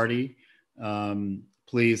either party,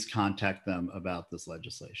 please contact them about this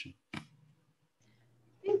legislation.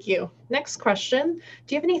 Thank you. Next question.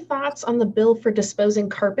 Do you have any thoughts on the bill for disposing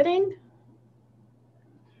carpeting?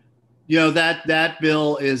 You know, that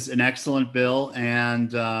bill is an excellent bill,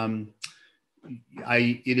 and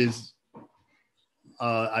it is,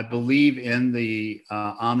 I believe, in the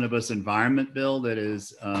Omnibus Environment Bill. That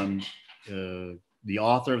is, the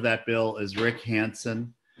author of that bill is Rick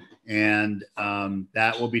Hansen, and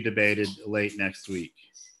that will be debated late next week.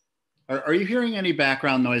 Are you hearing any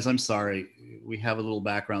background noise? I'm sorry, we have a little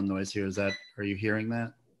background noise here. Are you hearing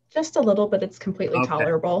that? Just a little, but it's completely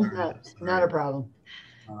tolerable. Not a problem.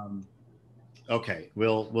 Okay,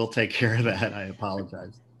 we'll take care of that. I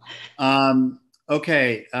apologize.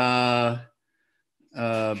 Okay,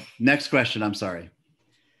 next question. I'm sorry.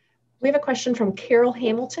 We have a question from Carol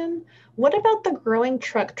Hamilton. What about the growing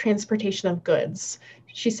truck transportation of goods?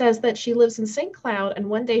 She says that she lives in St. Cloud, and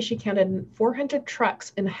one day she counted 400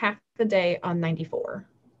 trucks in half a day on 94.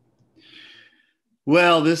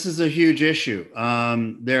 Well, this is a huge issue.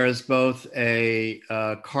 There is both a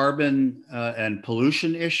carbon and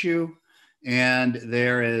pollution issue, and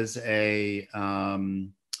there is a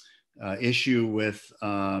issue with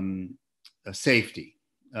safety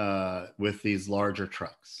with these larger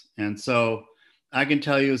trucks. And so I can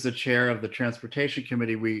tell you, as the chair of the Transportation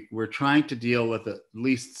Committee, we're trying to deal with at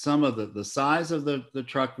least some of the size of the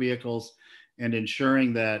truck vehicles and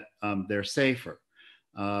ensuring that they're safer.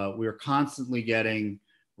 We're constantly getting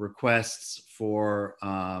requests for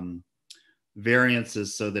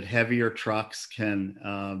variances so that heavier trucks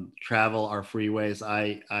can travel our freeways.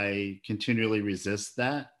 I continually resist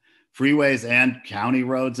that. Freeways and county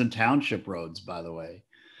roads and township roads, by the way.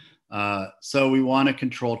 So we want to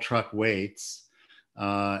control truck weights.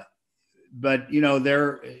 But you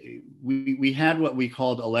know, we had what we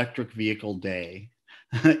called Electric Vehicle Day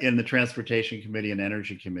in the Transportation Committee and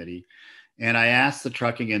Energy Committee. And I asked the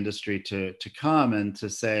trucking industry to come and to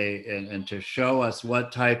say, and to show us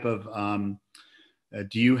what type of,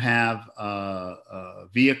 do you have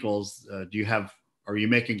vehicles? Are you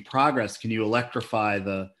making progress? Can you electrify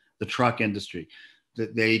the truck industry?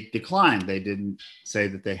 They declined. They didn't say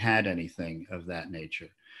that they had anything of that nature.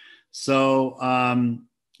 So,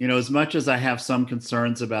 you know, as much as I have some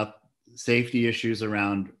concerns about safety issues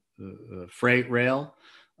around freight rail,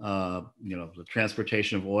 you know, the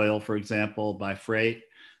transportation of oil, for example, by freight,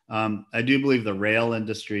 I do believe the rail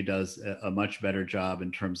industry does a much better job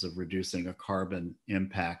in terms of reducing a carbon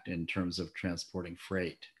impact in terms of transporting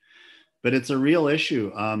freight. But it's a real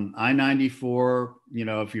issue. I-94, you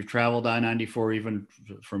know, if you've traveled I-94, even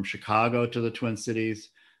from Chicago to the Twin Cities,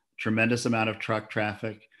 tremendous amount of truck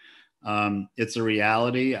traffic. It's a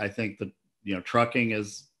reality. I think that, you know, trucking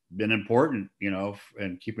has been important, you know,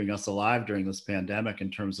 in keeping us alive during this pandemic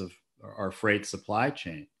in terms of our freight supply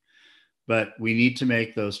chain. But we need to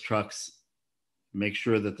make those trucks, make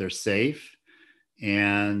sure that they're safe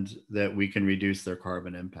and that we can reduce their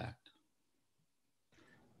carbon impact.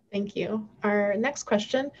 Thank you. Our next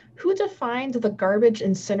question, who defined the garbage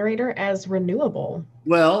incinerator as renewable?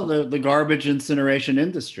 Well, the garbage incineration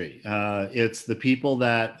industry. It's the people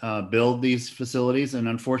that build these facilities, and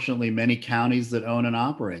unfortunately many counties that own and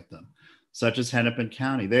operate them, such as Hennepin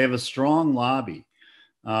County. They have a strong lobby.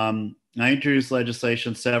 I introduced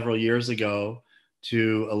legislation several years ago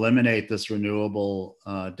to eliminate this renewable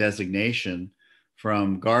designation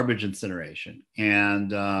from garbage incineration.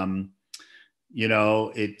 And, you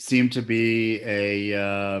know, it seemed to be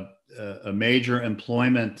a major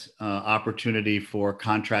employment opportunity for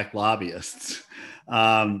contract lobbyists.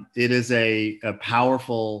 It is a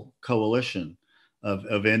powerful coalition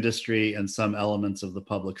of industry and some elements of the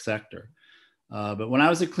public sector. But when I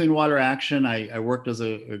was at Clean Water Action, I worked as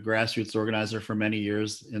a grassroots organizer for many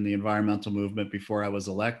years in the environmental movement before I was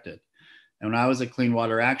elected. And when I was at Clean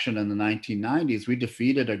Water Action in the 1990s, we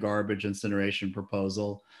defeated a garbage incineration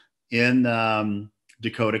proposal in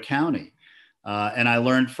Dakota County. And I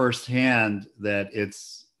learned firsthand that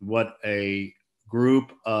it's what a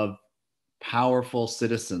group of powerful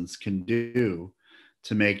citizens can do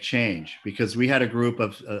to make change, because we had a group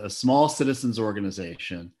of a small citizens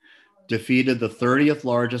organization defeated the 30th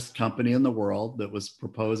largest company in the world that was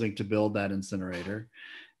proposing to build that incinerator,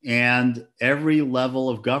 and every level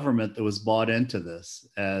of government that was bought into this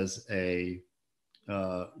as a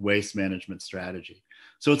waste management strategy.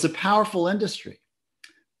 So it's a powerful industry.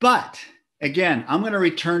 But again, I'm going to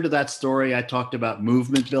return to that story I talked about,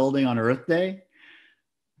 movement building on Earth Day.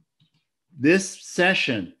 This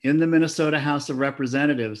session in the Minnesota House of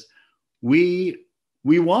Representatives, we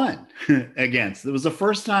won against. It was the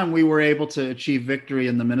first time we were able to achieve victory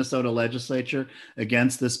in the Minnesota legislature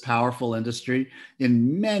against this powerful industry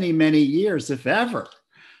in many, many years, if ever,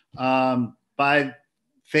 by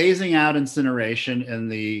phasing out incineration in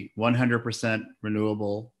the 100%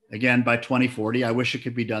 renewable. Again, by 2040, I wish it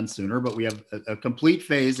could be done sooner, but we have a complete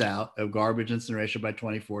phase out of garbage incineration by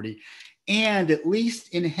 2040. And at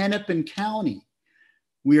least in Hennepin County,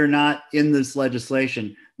 we are not in this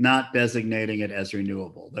legislation, not designating it as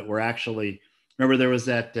renewable, that we're actually, remember there was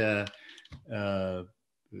that, the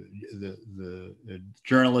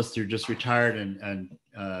journalist who just retired and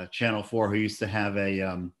Channel 4 who used to have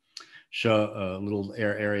a show, a little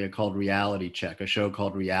area called Reality Check, a show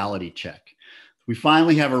called Reality Check. We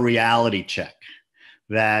finally have a reality check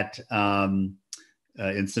that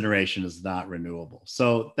incineration is not renewable.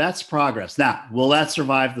 So that's progress. Now, will that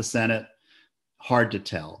survive the Senate? Hard to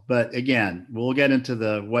tell. But again, we'll get into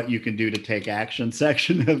the what you can do to take action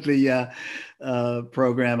section of the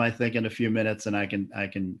program, I think, in a few minutes, and I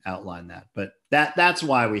can outline that. But that's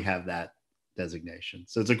why we have that designation.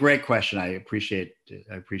 So it's a great question. I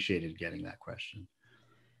appreciated getting that question.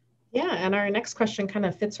 Yeah, and our next question kind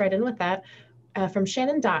of fits right in with that. From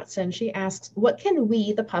Shannon Dotson, she asks, what can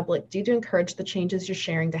we, the public, do to encourage the changes you're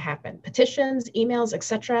sharing to happen? Petitions, emails,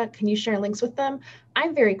 etc. Can you share links with them?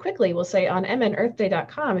 I very quickly will say on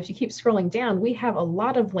mnearthday.com, if you keep scrolling down, we have a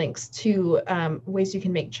lot of links to ways you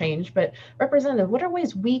can make change. But Representative, what are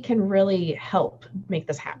ways we can really help make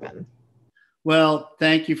this happen? Well,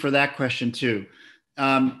 thank you for that question too.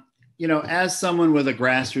 You know, as someone with a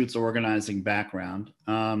grassroots organizing background,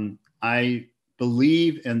 I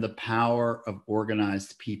believe in the power of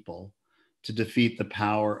organized people to defeat the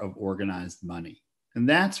power of organized money. And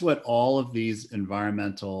that's what all of these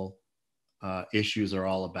environmental issues are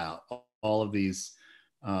all about. All of these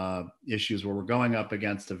issues where we're going up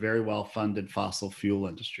against a very well-funded fossil fuel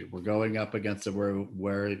industry. We're going up against a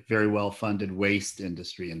very well-funded waste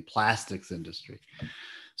industry and plastics industry.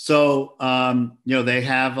 So, you know, they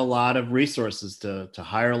have a lot of resources to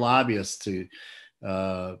hire lobbyists to,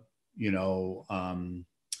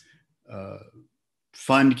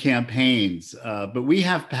 fund campaigns, but we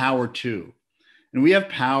have power too. And we have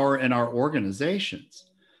power in our organizations.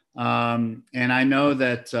 And I know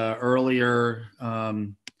that earlier,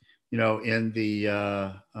 you know, in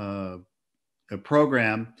the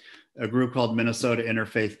program, a group called Minnesota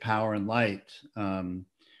Interfaith Power and Light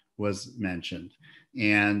was mentioned.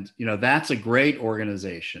 And, you know, that's a great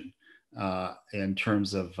organization in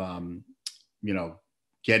terms of, you know,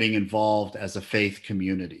 getting involved as a faith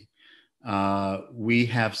community. We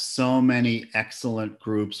have so many excellent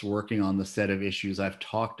groups working on the set of issues I've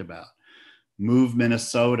talked about. Move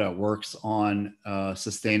Minnesota works on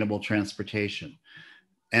sustainable transportation.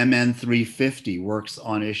 MN 350 works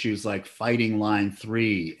on issues like fighting Line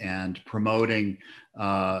 3 and promoting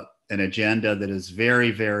an agenda that is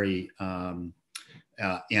very, very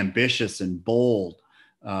ambitious and bold,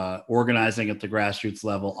 organizing at the grassroots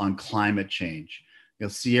level on climate change. You know,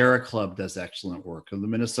 Sierra Club does excellent work. The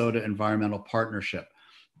Minnesota Environmental Partnership.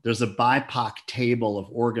 There's a BIPOC table of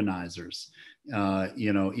organizers,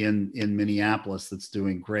 you know, in Minneapolis that's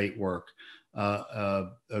doing great work. A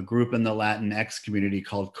group in the Latinx community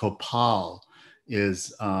called COPAL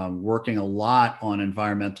is working a lot on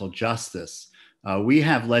environmental justice. We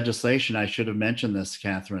have legislation, I should have mentioned this,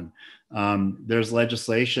 Catherine. There's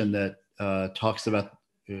legislation that talks about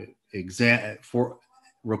for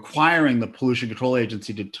requiring the Pollution Control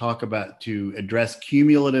Agency to address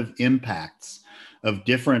cumulative impacts of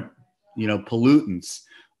different, pollutants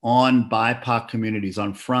on BIPOC communities,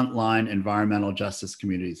 on frontline environmental justice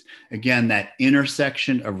communities. Again, that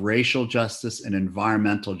intersection of racial justice and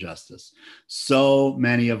environmental justice. So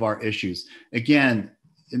many of our issues. Again,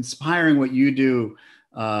 inspiring what you do.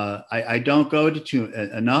 I don't go to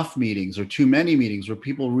enough meetings or too many meetings where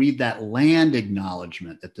people read that land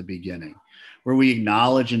acknowledgement at the beginning, where we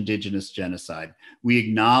acknowledge indigenous genocide. We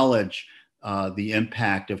acknowledge the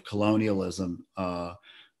impact of colonialism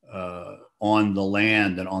on the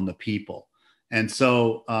land and on the people. And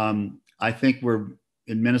so I think we're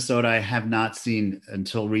in Minnesota, I have not seen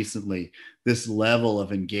until recently this level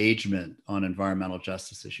of engagement on environmental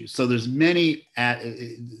justice issues. So there's many,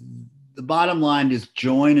 the bottom line is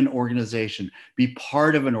join an organization, be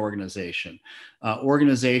part of an organization.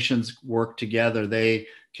 Organizations work together. They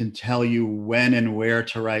can tell you when and where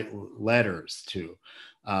to write letters to,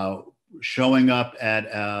 showing up at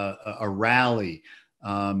a rally,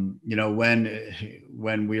 when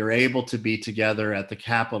we are able to be together at the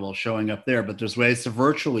Capitol, showing up there, but there's ways to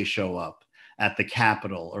virtually show up at the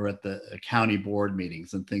Capitol or at the county board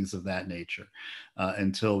meetings and things of that nature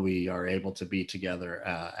until we are able to be together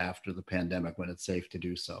after the pandemic when it's safe to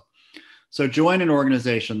do so. So join an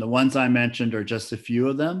organization. The ones I mentioned are just a few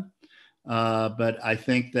of them, but I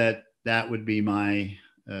think that would be my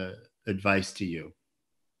advice to you.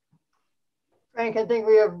 Frank, I think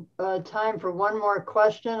we have time for one more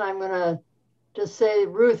question. I'm going to just say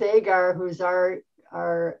Ruth Agar, who's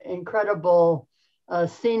our incredible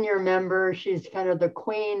senior member. She's kind of the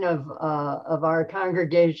queen of our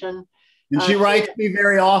congregation. And she writes me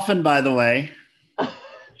very often, by the way.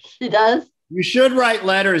 She does? You should write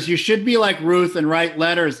letters. You should be like Ruth and write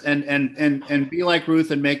letters and be like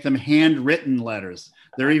Ruth and make them handwritten letters.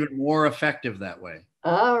 They're even more effective that way.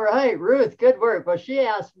 All right, Ruth, good work. Well, she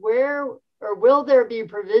asked, where or will there be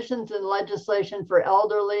provisions in legislation for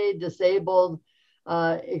elderly, disabled,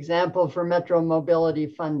 example for metro mobility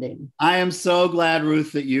funding? I am so glad,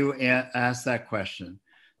 Ruth, that you asked that question,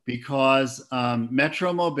 because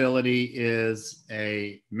metro mobility is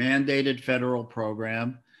a mandated federal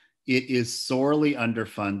program. It is sorely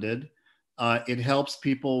underfunded. It helps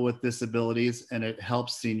people with disabilities and it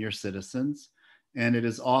helps senior citizens. And it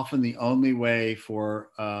is often the only way for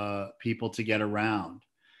people to get around.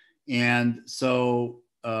 And so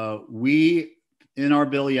we, in our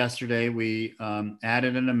bill yesterday, we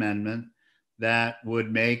added an amendment that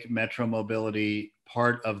would make metro mobility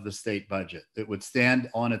part of the state budget. It would stand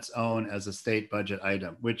on its own as a state budget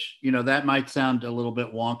item, which, that might sound a little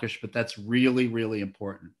bit wonkish, but that's really, really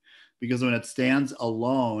important. Because when it stands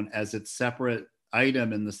alone as its separate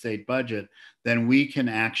item in the state budget, then we can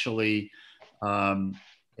actually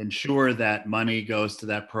ensure that money goes to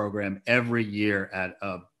that program every year at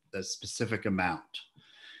a specific amount.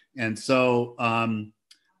 And so,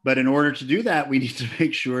 but in order to do that, we need to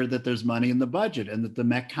make sure that there's money in the budget and that the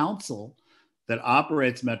Met Council that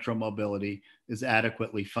operates metro mobility is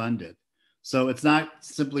adequately funded. So it's not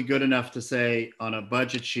simply good enough to say on a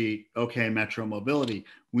budget sheet, okay, metro mobility,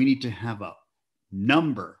 we need to have a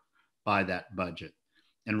number by that budget.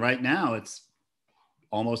 And right now it's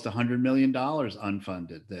almost $100 million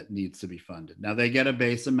unfunded that needs to be funded. Now they get a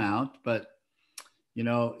base amount, but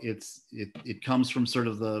it comes from sort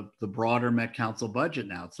of the broader Met Council budget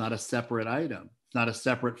now. It's not a separate item. It's not a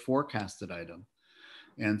separate forecasted item.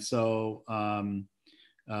 And so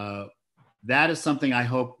that is something I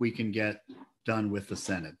hope we can get done with the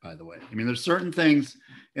Senate, by the way. I mean, there's certain things,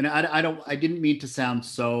 and I didn't mean to sound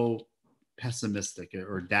so pessimistic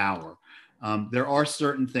or dour. There are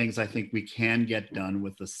certain things I think we can get done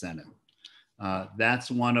with the Senate. That's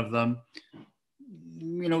one of them.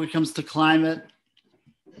 When it comes to climate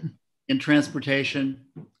and transportation,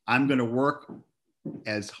 I'm going to work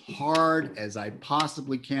as hard as I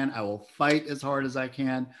possibly can. I will fight as hard as I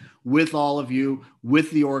can with all of you,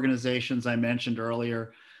 with the organizations I mentioned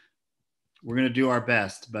earlier. We're going to do our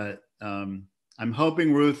best, but I'm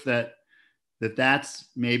hoping, Ruth, that's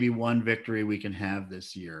maybe one victory we can have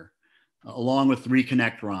this year, along with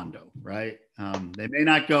Reconnect Rondo, right? They may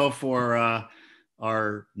not go for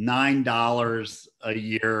our $9 a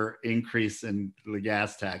year increase in the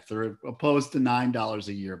gas tax. They're opposed to $9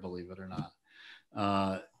 a year, believe it or not.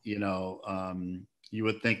 You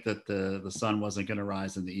would think that the sun wasn't going to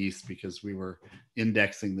rise in the east because we were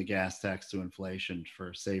indexing the gas tax to inflation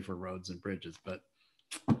for safer roads and bridges. But,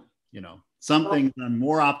 some things I'm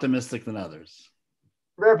more optimistic than others.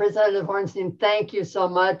 Representative Hornstein, thank you so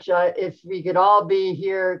much. If we could all be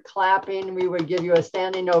here clapping, we would give you a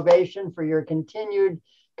standing ovation for your continued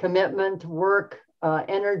commitment, work,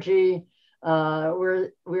 energy.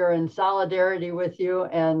 We're in solidarity with you,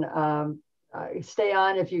 and stay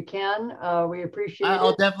on if you can. We appreciate it.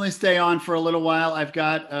 I'll definitely stay on for a little while. I've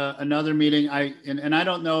got another meeting. And I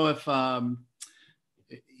don't know if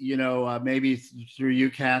you know, maybe through you,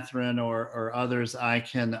 Catherine, or others, I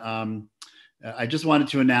can. I just wanted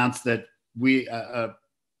to announce that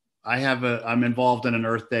I'm involved in an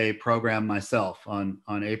Earth Day program myself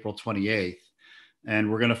on April 28th,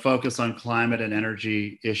 and we're going to focus on climate and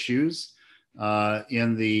energy issues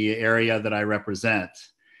in the area that I represent.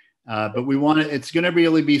 But it's going to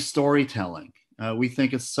really be storytelling. We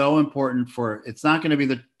think it's so important it's not going to be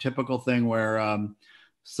the typical thing where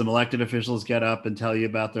some elected officials get up and tell you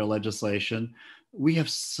about their legislation. We have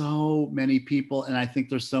so many people, and I think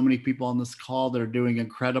there's so many people on this call that are doing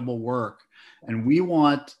incredible work. And we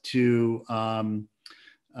want to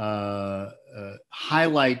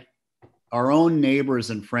highlight our own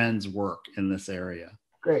neighbors and friends' work in this area.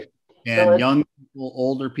 Great. And young people,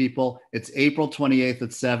 older people. It's April 28th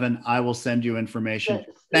at 7. I will send you information.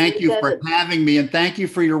 Thank you for having me, and thank you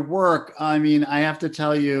for your work. I mean, I have to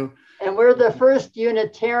tell you. And we're the first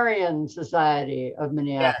Unitarian Society of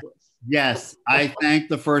Minneapolis. Yes, I thank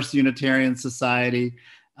the First Unitarian Society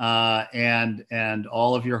and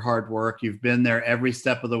all of your hard work. You've been there every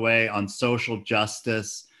step of the way on social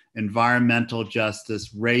justice, environmental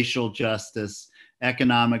justice, racial justice,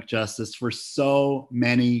 economic justice for so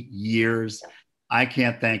many years. I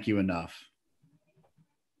can't thank you enough.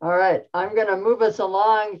 All right, I'm going to move us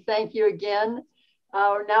along. Thank you again.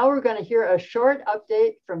 Now we're going to hear a short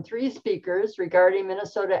update from 3 speakers regarding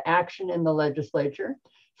Minnesota action in the legislature.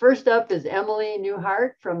 First up is Emily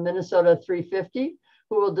Newhart from Minnesota 350,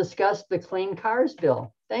 who will discuss the Clean Cars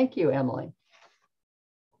Bill. Thank you, Emily.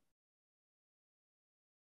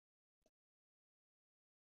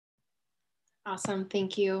 Awesome,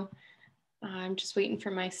 thank you. I'm just waiting for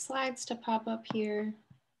my slides to pop up here,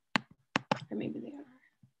 or maybe they are.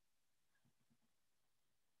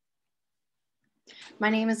 My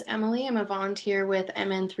name is Emily. I'm a volunteer with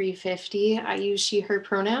MN350. I use she, her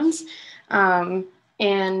pronouns.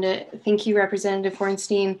 And thank you, Representative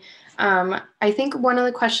Hornstein. I think one of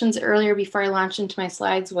the questions earlier before I launched into my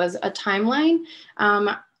slides was a timeline.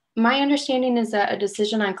 My understanding is that a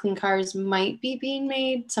decision on clean cars might be being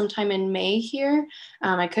made sometime in May here.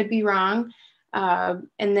 I could be wrong. And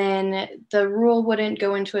then the rule wouldn't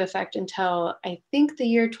go into effect until I think the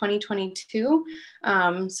year 2022.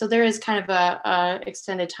 So there is kind of a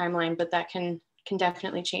extended timeline, but that can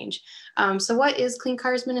definitely change. So what is Clean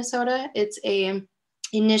Cars Minnesota? It's a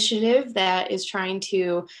initiative that is trying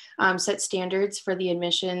to set standards for the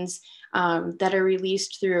emissions that are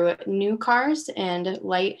released through new cars and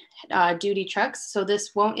light duty trucks. So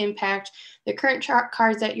this won't impact the current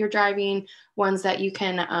cars that you're driving, ones that you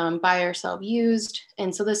can buy or sell used.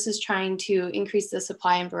 And so this is trying to increase the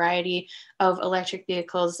supply and variety of electric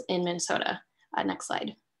vehicles in Minnesota. Next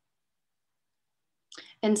slide.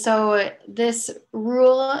 And so this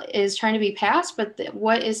rule is trying to be passed, but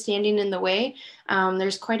what is standing in the way?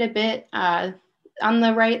 There's quite a bit. On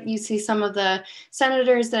the right, you see some of the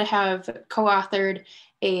senators that have co-authored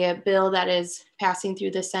a bill that is passing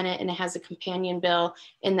through the Senate, and it has a companion bill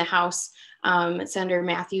in the House. Senator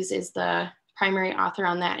Matthews is the primary author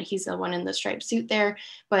on that. He's the one in the striped suit there,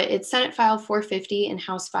 but it's Senate File 450 and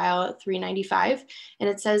House File 395. And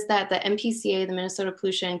it says that the MPCA, the Minnesota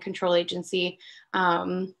Pollution Control Agency,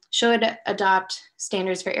 should adopt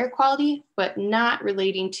standards for air quality, but not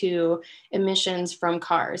relating to emissions from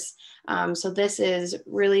cars. So this is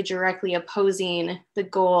really directly opposing the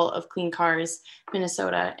goal of Clean Cars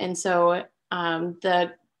Minnesota. And so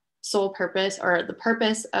the sole purpose, or the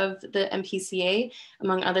purpose of the MPCA,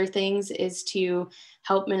 among other things, is to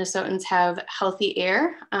help Minnesotans have healthy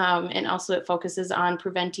air. And also it focuses on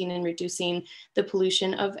preventing and reducing the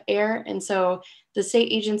pollution of air. And so the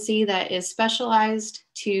state agency that is specialized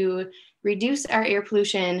to reduce our air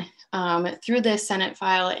pollution through this Senate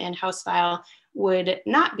file and House file would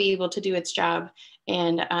not be able to do its job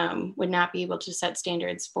and would not be able to set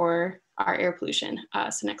standards for our air pollution.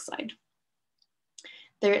 So next slide.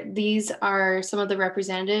 These are some of the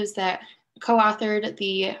representatives that co-authored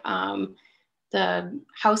the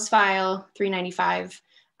House File 395.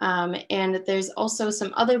 And there's also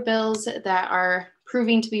some other bills that are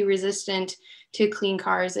proving to be resistant to clean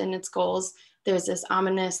cars and its goals. There's this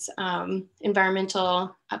ominous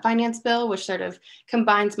environmental finance bill, which sort of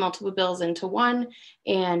combines multiple bills into one.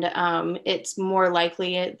 And it's more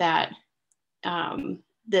likely that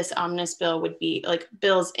this omnibus bill would be, like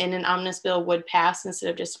bills in an omnibus bill would pass instead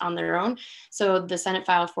of just on their own. So the Senate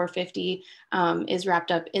File 450 is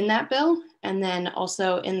wrapped up in that bill. And then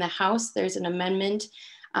also in the House, there's an amendment,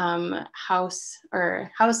 House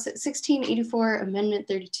 1684 Amendment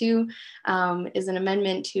 32 is an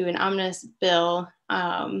amendment to an omnibus bill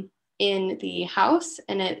in the House,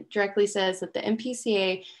 and it directly says that the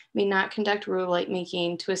MPCA may not conduct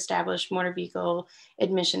rulemaking to establish motor vehicle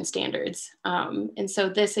emission standards. And so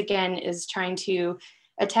this again is trying to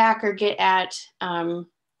attack or get at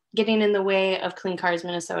getting in the way of Clean Cars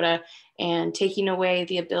Minnesota and taking away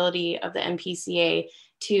the ability of the MPCA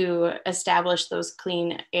to establish those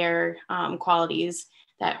clean air qualities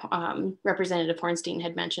that Representative Hornstein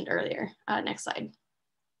had mentioned earlier. Next slide.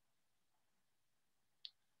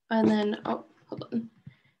 And then, oh, hold on.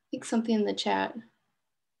 I think something in the chat.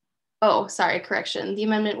 Oh, sorry, correction. The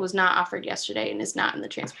amendment was not offered yesterday and is not in the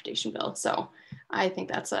transportation bill. So I think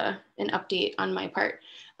that's an update on my part.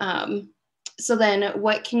 So then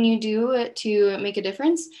what can you do to make a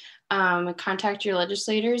difference? Contact your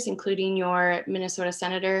legislators, including your Minnesota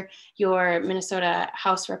senator, your Minnesota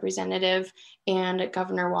House representative, and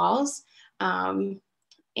Governor Walz.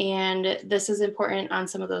 And this is important on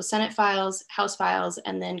some of those Senate files, House files,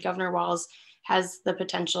 and then Governor Walz has the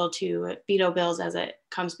potential to veto bills as it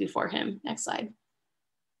comes before him. Next slide.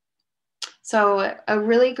 So a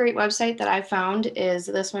really great website that I found is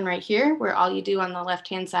this one right here, where all you do on the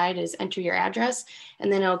left-hand side is enter your address,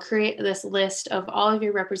 and then it'll create this list of all of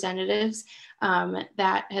your representatives.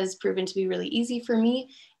 That has proven to be really easy for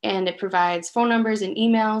me, and it provides phone numbers and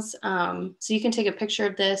emails. So you can take a picture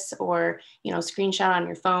of this or, screenshot on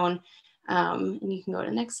your phone, and you can go to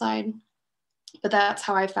the next slide. But that's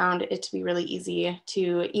how I found it to be really easy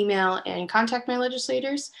to email and contact my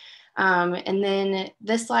legislators. And then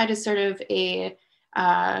this slide is sort of a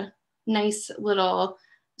nice little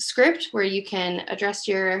script where you can address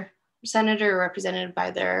your senator or representative by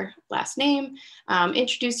their last name,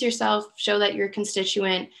 introduce yourself, show that you're a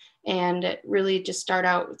constituent, and really just start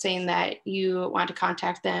out saying that you want to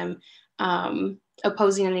contact them,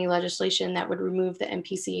 opposing any legislation that would remove the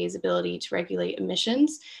MPCA's ability to regulate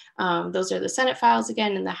emissions. Those are the Senate files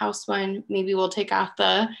again, and the House one. Maybe we'll take off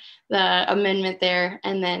the amendment there,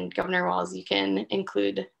 and then Governor Walz, you can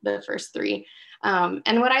include the first three.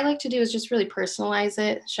 And what I like to do is just really personalize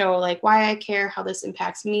it, show like why I care, how this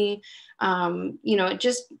impacts me.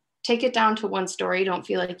 Just take it down to one story. Don't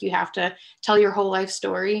feel like you have to tell your whole life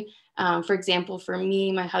story. For example, for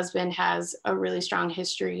me, my husband has a really strong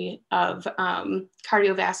history of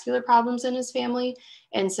cardiovascular problems in his family.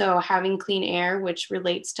 And so having clean air, which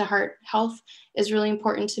relates to heart health, is really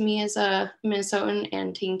important to me as a Minnesotan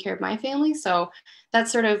and taking care of my family. So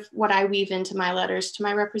that's sort of what I weave into my letters to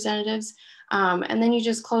my representatives. And then you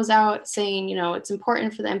just close out saying, it's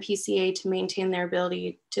important for the MPCA to maintain their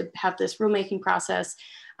ability to have this rulemaking process.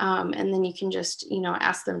 And then you can just,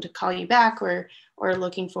 ask them to call you back or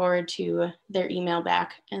looking forward to their email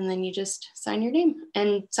back. And then you just sign your name.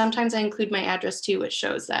 And sometimes I include my address too, which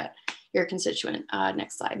shows that you're a constituent.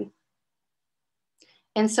 Next slide.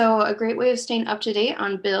 And so a great way of staying up to date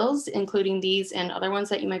on bills, including these and other ones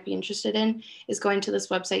that you might be interested in, is going to this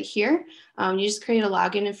website here. You just create a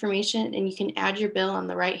login information and you can add your bill on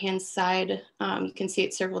the right-hand side. You can see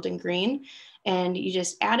it circled in green. And you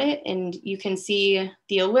just add it and you can see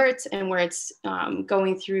the alerts and where it's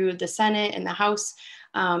going through the Senate and the House.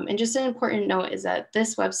 And just an important note is that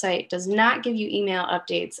this website does not give you email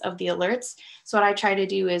updates of the alerts. So what I try to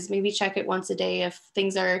do is maybe check it once a day if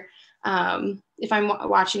things are, if I'm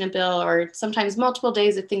watching a bill, or sometimes multiple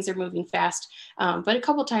days if things are moving fast. But a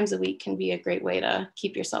couple times a week can be a great way to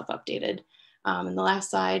keep yourself updated. And the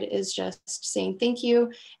last slide is just saying thank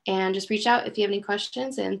you, and just reach out if you have any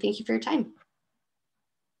questions, and thank you for your time.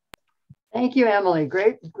 Thank you, Emily.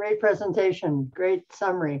 Great presentation, great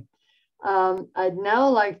summary. I'd now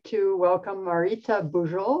like to welcome Marita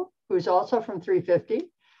Boujol, who's also from 350.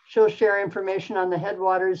 She'll share information on the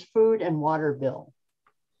Headwaters Food and Water Bill.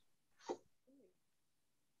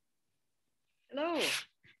 Hello.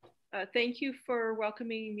 Thank you for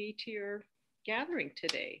welcoming me to your gathering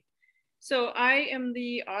today. So I am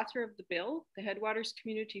the author of the bill, the Headwaters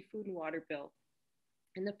Community Food and Water Bill.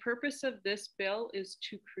 And the purpose of this bill is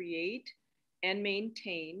to create and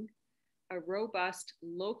maintain a robust,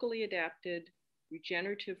 locally adapted,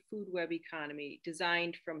 regenerative food web economy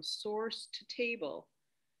designed from source to table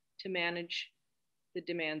to manage the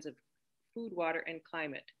demands of food, water, and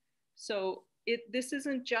climate. So this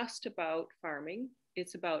isn't just about farming,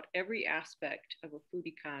 it's about every aspect of a food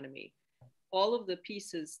economy, all of the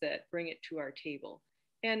pieces that bring it to our table.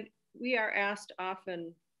 And we are asked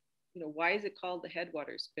often, why is it called the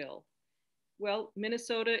Headwaters Bill? Well,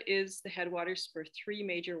 Minnesota is the headwaters for 3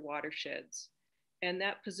 major watersheds, and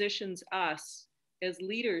that positions us as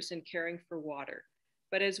leaders in caring for water.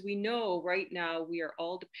 But as we know, right now, we are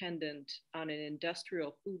all dependent on an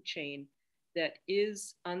industrial food chain that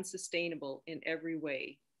is unsustainable in every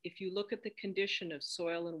way. If you look at the condition of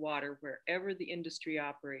soil and water wherever the industry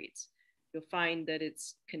operates, you'll find that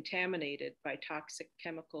it's contaminated by toxic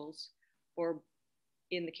chemicals, or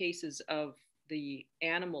in the cases of the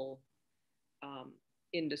animal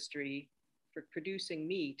industry for producing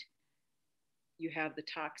meat, you have the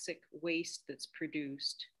toxic waste that's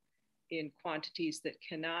produced in quantities that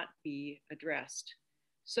cannot be addressed.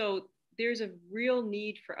 So there's a real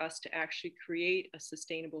need for us to actually create a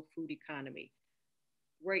sustainable food economy.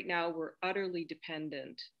 Right now, we're utterly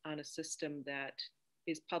dependent on a system that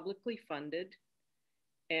is publicly funded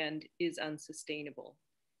and is unsustainable.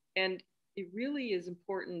 And it really is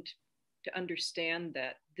important to understand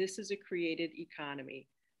that this is a created economy.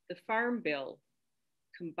 The Farm Bill,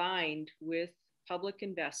 combined with public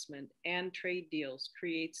investment and trade deals,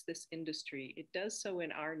 creates this industry. It does so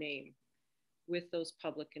in our name with those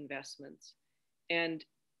public investments. And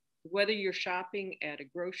whether you're shopping at a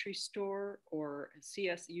grocery store or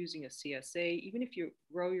using a CSA, even if you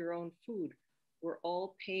grow your own food, we're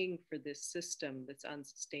all paying for this system that's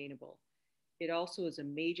unsustainable. It also is a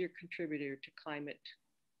major contributor to climate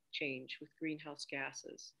change with greenhouse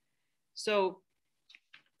gases. So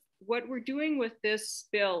what we're doing with this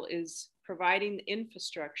bill is providing the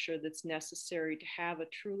infrastructure that's necessary to have a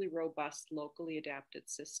truly robust, locally adapted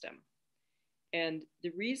system. And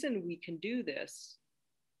the reason we can do this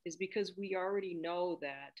is because we already know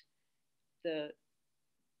that the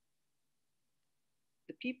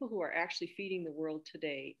people who are actually feeding the world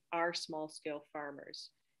today are small-scale farmers.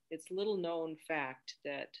 It's little known fact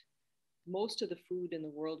that most of the food in the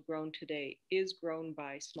world grown today is grown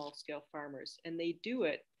by small-scale farmers, and they do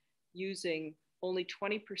it using only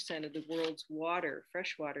 20% of the world's water,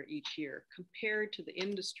 fresh water, each year, compared to the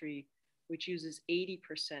industry, which uses 80%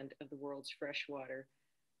 of the world's fresh water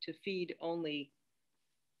to feed only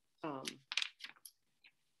 30%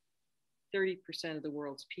 of the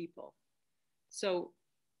world's people. So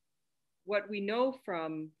what we know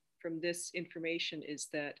from this information is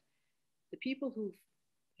that the people who've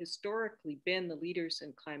historically been the leaders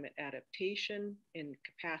in climate adaptation and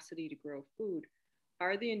capacity to grow food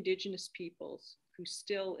are the indigenous peoples who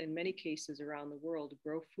still, in many cases around the world,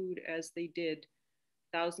 grow food as they did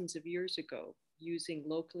thousands of years ago, using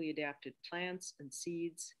locally adapted plants and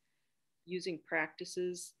seeds, using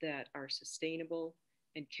practices that are sustainable,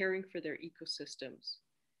 and caring for their ecosystems.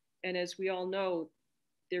 And as we all know,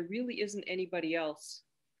 there really isn't anybody else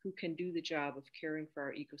who can do the job of caring for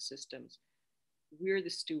our ecosystems. We're the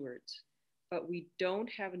stewards, but we don't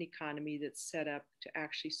have an economy that's set up to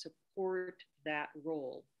actually support that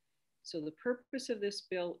role. So the purpose of this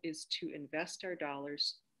bill is to invest our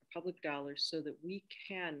dollars, public dollars, so that we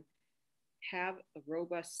can have a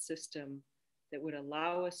robust system that would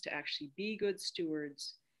allow us to actually be good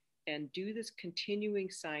stewards and do this continuing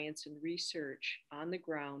science and research on the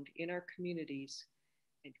ground in our communities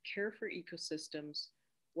and care for ecosystems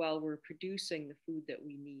while we're producing the food that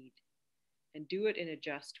we need, and do it in a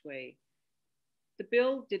just way. The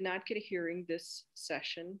bill did not get a hearing this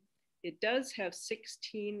session. It does have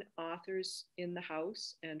 16 authors in the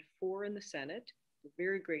House and 4 in the Senate. We're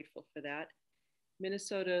very grateful for that.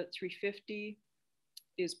 Minnesota 350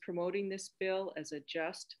 is promoting this bill as a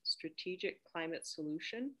just, strategic climate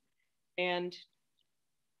solution. And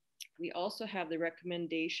we also have the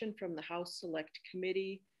recommendation from the House Select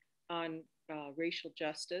Committee on Racial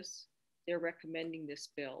Justice. They're recommending this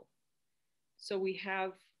bill. So we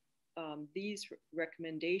have these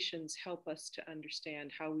recommendations help us to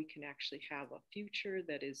understand how we can actually have a future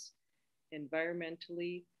that is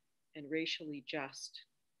environmentally and racially just.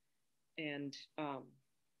 And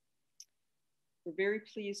we're very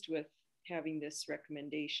pleased with having this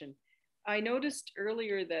recommendation. I noticed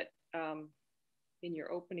earlier that in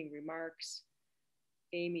your opening remarks,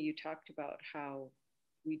 Amy, you talked about how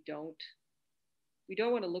we don't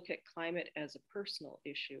want to look at climate as a personal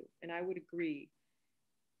issue, and I would agree.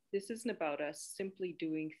 This isn't about us simply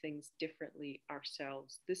doing things differently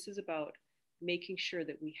ourselves. This is about making sure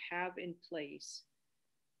that we have in place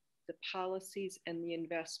the policies and the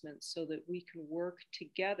investments so that we can work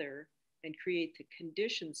together and create the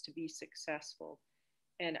conditions to be successful.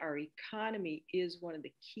 And our economy is one of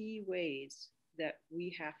the key ways that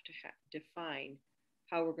we have to define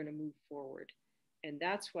how we're going to move forward. And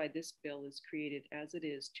that's why this bill is created as it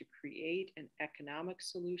is, to create an economic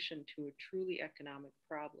solution to a truly economic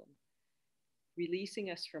problem. releasing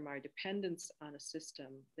us from our dependence on a system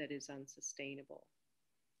that is unsustainable.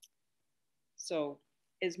 So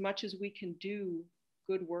as much as we can do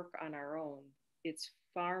good work on our own, it's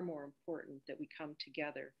far more important that we come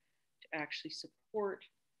together to actually support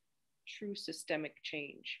true systemic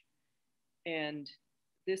change. And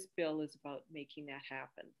this bill is about making that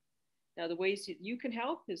happen. Now, the ways that you can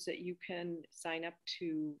help is that you can sign up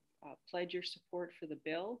to pledge your support for the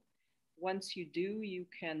bill. Once you do,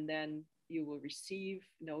 you will receive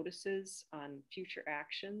notices on future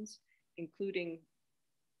actions, including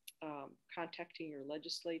contacting your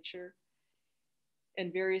legislature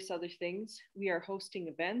and various other things. We are hosting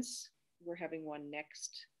events. We're having one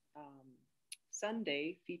next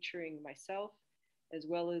Sunday featuring myself, as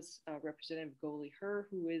well as Representative Goli Her,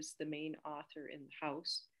 who is the main author in the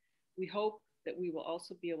House. We hope that we will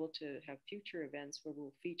also be able to have future events where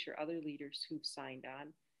we'll feature other leaders who've signed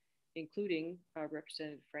on, including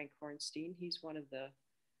Representative Frank Hornstein. He's one of the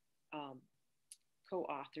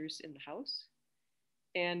co-authors in the House.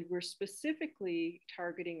 And we're specifically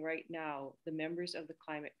targeting right now the members of the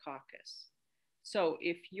Climate Caucus. So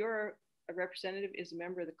if a representative is a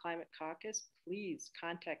member of the Climate Caucus, please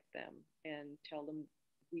contact them and tell them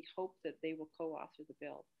we hope that they will co-author the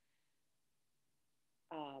bill.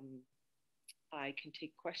 I can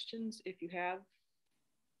take questions if you have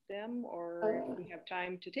them, or if we have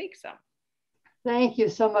time to take some. Thank you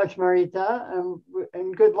so much, Marita,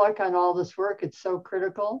 and good luck on all this work. It's so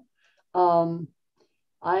critical.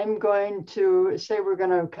 I'm going to say we're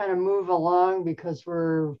going to kind of move along because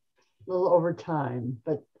we're a little over time,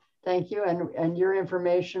 but thank you. And your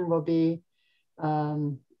information will be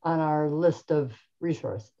on our list of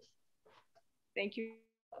resources. Thank you.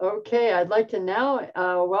 Okay, I'd like to now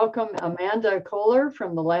welcome Amanda Kohler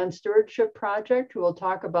from the Land Stewardship Project, who will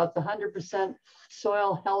talk about the 100%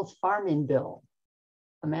 soil health farming bill.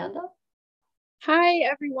 Amanda? Hi,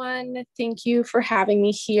 everyone. Thank you for having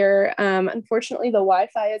me here. Unfortunately, the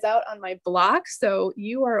Wi-Fi is out on my block, so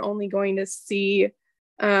you are only going to see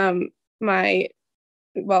you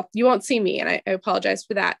won't see me, and I apologize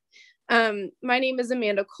for that. My name is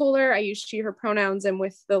Amanda Kohler. I use she, her pronouns. I'm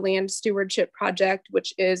with the Land Stewardship Project,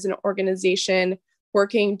 which is an organization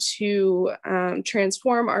working to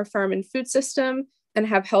transform our farm and food system and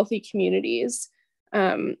have healthy communities.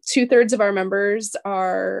 2/3 of our members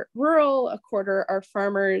are rural, a quarter are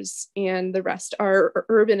farmers, and the rest are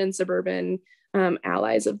urban and suburban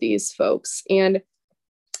allies of these folks. And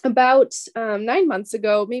about 9 months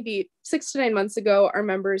ago, maybe 6 to 9 months ago, our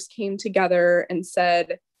members came together and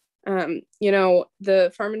said,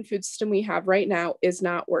 the farm and food system we have right now is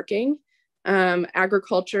not working.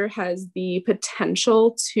 Agriculture has the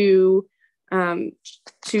potential to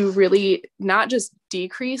really not just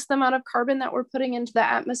decrease the amount of carbon that we're putting into the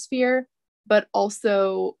atmosphere, but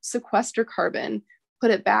also sequester carbon,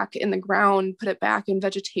 put it back in the ground, put it back in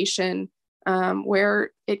vegetation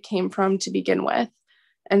where it came from to begin with.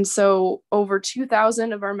 And so over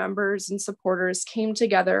 2,000 of our members and supporters came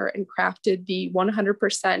together and crafted the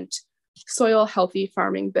 100% soil healthy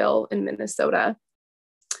farming bill in Minnesota.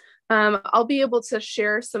 I'll be able to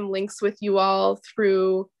share some links with you all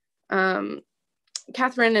through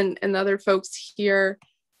Catherine and other folks here.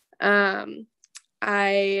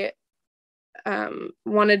 I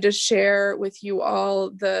wanted to share with you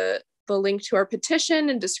all the link to our petition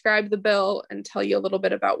and describe the bill and tell you a little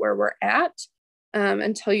bit about where we're at.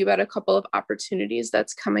 And tell you about a couple of opportunities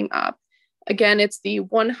that's coming up. Again, it's the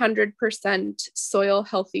 100% soil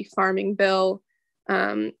healthy farming bill,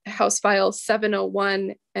 House File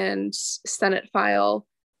 701 and Senate File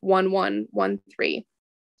 1113.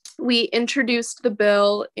 We introduced the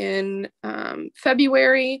bill in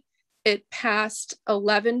February. It passed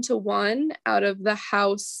 11-1 out of the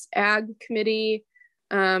House Ag Committee,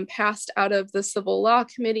 passed out of the Civil Law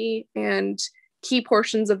Committee, and key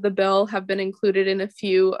portions of the bill have been included in a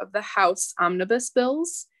few of the House omnibus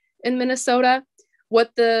bills in Minnesota.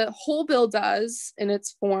 What the whole bill does in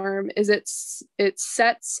its form is it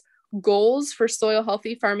sets goals for soil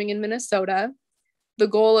healthy farming in Minnesota, the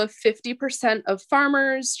goal of 50% of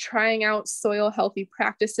farmers trying out soil healthy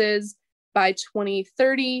practices by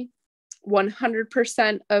 2030,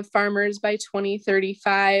 100% of farmers by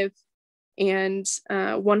 2035, and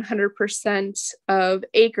 100% of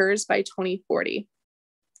acres by 2040.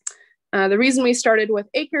 The reason we started with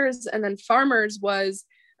acres and then farmers was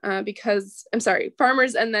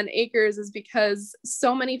farmers and then acres is because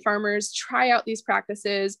so many farmers try out these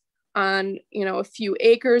practices on, a few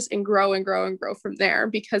acres and grow and grow and grow from there,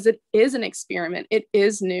 because it is an experiment. It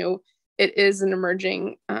is new. It is an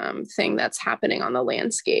emerging thing that's happening on the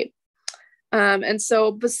landscape. And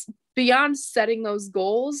so beyond setting those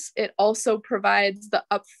goals, it also provides the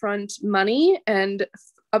upfront money and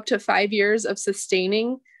up to 5 years of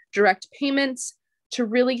sustaining direct payments to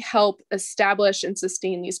really help establish and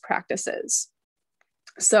sustain these practices.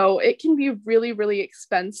 So it can be really, really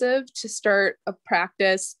expensive to start a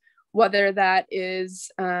practice, whether that is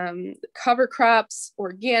cover crops,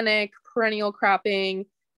 organic, perennial cropping,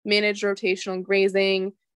 managed rotational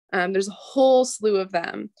grazing. There's a whole slew of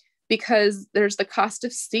them, because there's the cost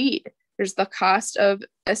of seed, there's the cost of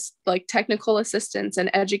like technical assistance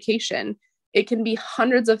and education. It can be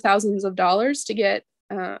hundreds of thousands of dollars to get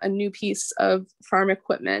a new piece of farm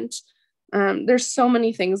equipment. There's so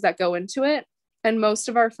many things that go into it. And most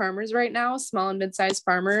of our farmers right now, small and mid-sized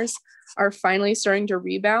farmers, are finally starting to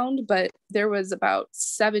rebound. But there was about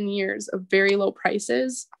 7 years of very low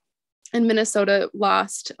prices. And Minnesota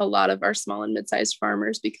lost a lot of our small and mid-sized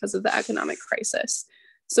farmers because of the economic crisis.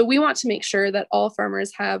 So we want to make sure that all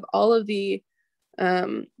farmers have all of the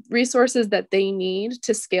resources that they need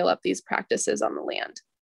to scale up these practices on the land.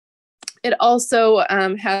 It also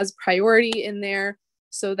has priority in there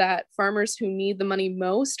so that farmers who need the money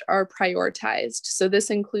most are prioritized. So this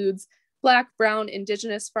includes Black, Brown,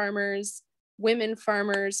 Indigenous farmers, women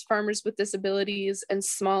farmers, farmers with disabilities, and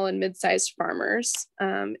small and mid-sized farmers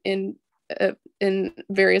in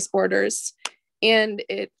various orders. And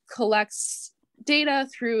it collects data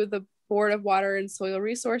through the Board of Water and Soil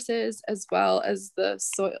Resources, as well as the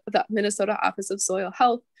Minnesota Office of Soil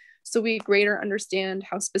Health, so we greater understand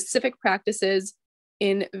how specific practices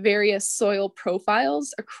in various soil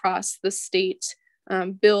profiles across the state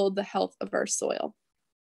build the health of our soil.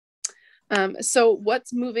 So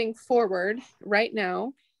what's moving forward right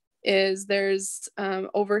now is there's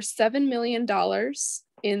over $7 million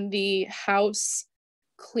in the House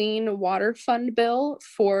Clean Water Fund bill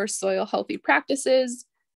for soil healthy practices.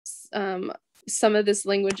 Some of this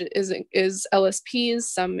language is LSPs,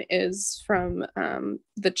 some is from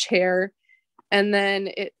the chair. And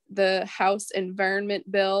then the House Environment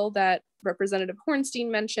bill that Representative Hornstein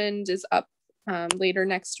mentioned is up later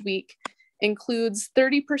next week, includes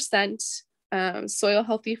 30% soil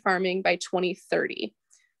healthy farming by 2030.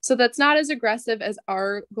 So that's not as aggressive as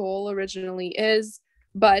our goal originally is,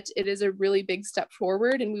 but it is a really big step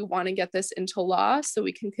forward, and we want to get this into law so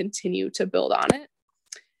we can continue to build on it.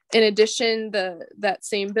 In addition, that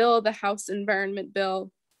same bill, the House Environment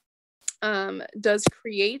bill, does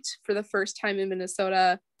create, for the first time in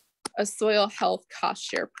Minnesota, a soil health cost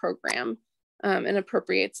share program and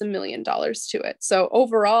appropriates $1 million to it. So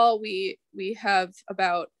overall, we have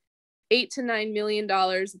about $8 to $9 million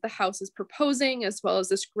that the House is proposing, as well as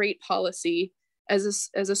this great policy as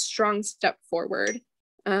a strong step forward.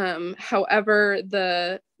 However,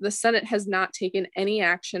 the Senate has not taken any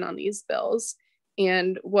action on these bills.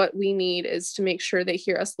 And what we need is to make sure they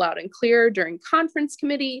hear us loud and clear during conference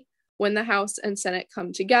committee when the House and Senate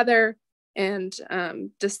come together and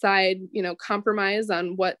decide, compromise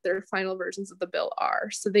on what their final versions of the bill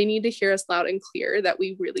are. So they need to hear us loud and clear that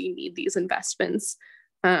we really need these investments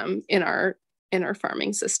in our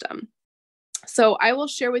farming system. So I will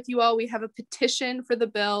share with you all, we have a petition for the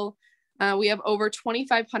bill. We have over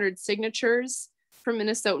 2,500 signatures from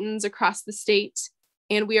Minnesotans across the state.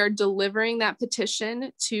 And we are delivering that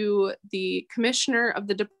petition to the Commissioner of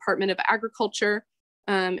the Department of Agriculture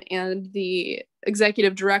and the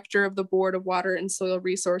Executive Director of the Board of Water and Soil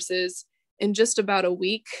Resources in just about a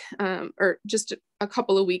week, or just a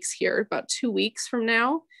couple of weeks here, about 2 weeks from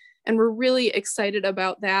now. And we're really excited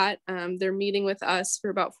about that. They're meeting with us for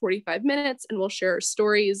about 45 minutes, and we'll share our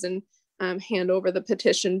stories and hand over the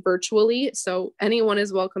petition virtually. So anyone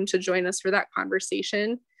is welcome to join us for that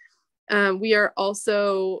conversation. We are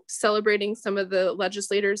also celebrating some of the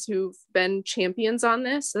legislators who've been champions on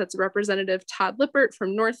this. So that's Representative Todd Lippert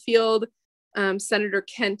from Northfield, Senator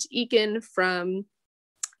Kent Eakin from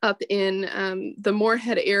up in the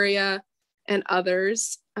Moorhead area, and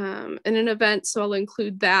others in an event. So I'll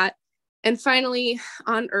include that. And finally,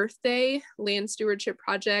 on Earth Day, Land Stewardship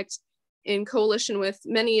Project, in coalition with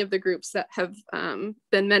many of the groups that have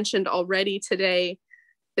been mentioned already today,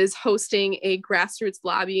 is hosting a Grassroots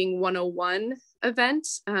Lobbying 101 event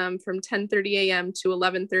from 10:30 a.m. to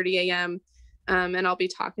 11:30 a.m. And I'll be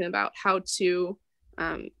talking about how to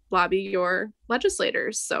lobby your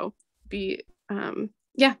legislators. So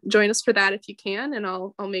join us for that if you can, and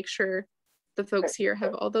I'll make sure the folks here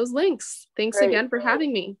have all those links. Thanks Great. again for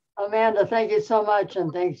having me. Amanda, thank you so much,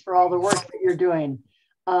 and thanks for all the work that you're doing.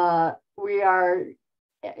 We are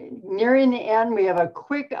nearing the end. We have a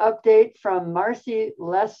quick update from Marcy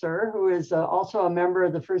Lesser, who is also a member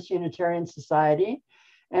of the First Unitarian Society,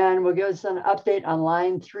 and will give us an update on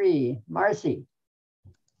line 3. Marcy.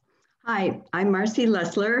 Hi, I'm Marcy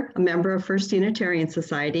Lessler, a member of First Unitarian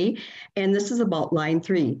Society, and this is about Line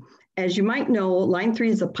 3. As you might know, Line 3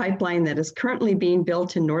 is a pipeline that is currently being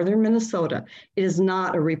built in northern Minnesota. It is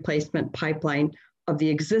not a replacement pipeline of the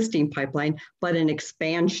existing pipeline, but an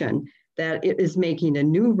expansion that it is making a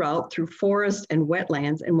new route through forest and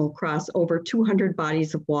wetlands and will cross over 200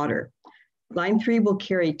 bodies of water. Line 3 will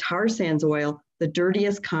carry tar sands oil, the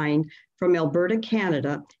dirtiest kind, from Alberta,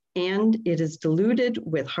 Canada, and it is diluted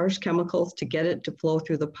with harsh chemicals to get it to flow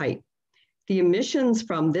through the pipe. The emissions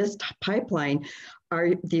from this pipeline are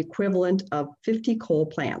the equivalent of 50 coal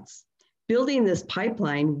plants. Building this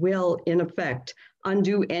pipeline will, in effect,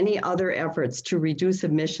 undo any other efforts to reduce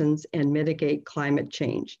emissions and mitigate climate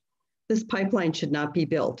change. This pipeline should not be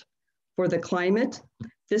built. For the climate,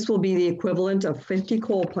 this will be the equivalent of 50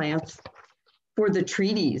 coal plants. For the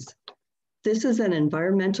treaties, this is an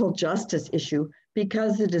environmental justice issue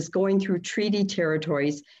because it is going through treaty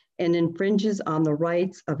territories and infringes on the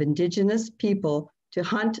rights of Indigenous people to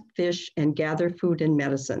hunt, fish, and gather food and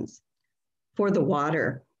medicines. For the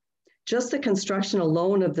water, just the construction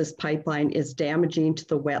alone of this pipeline is damaging to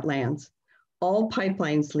the wetlands. All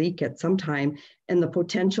pipelines leak at some time, and the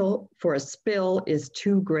potential for a spill is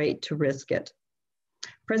too great to risk it.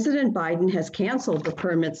 President Biden has canceled the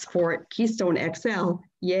permits for Keystone XL,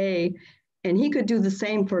 yay, and he could do the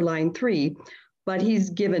same for Line 3, but he's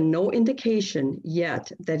given no indication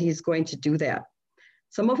yet that he's going to do that.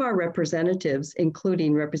 Some of our representatives,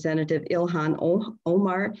 including Representative Ilhan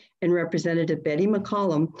Omar and Representative Betty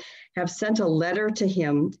McCollum, have sent a letter to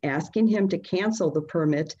him asking him to cancel the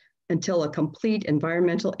permit until a complete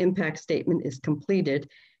environmental impact statement is completed.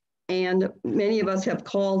 And many of us have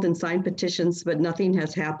called and signed petitions, but nothing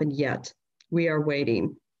has happened yet. We are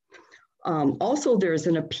waiting. Also, there's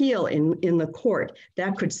an appeal in the court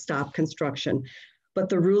that could stop construction, but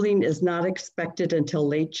the ruling is not expected until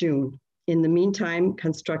late June. In the meantime,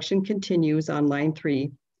 construction continues on Line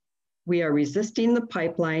 3. We are resisting the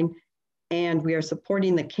pipeline, and we are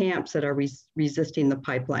supporting the camps that are resisting the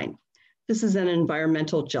pipeline. This is an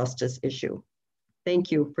environmental justice issue.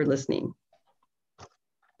 Thank you for listening.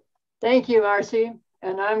 Thank you, Marcy.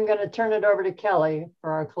 And I'm going to turn it over to Kelly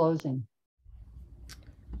for our closing.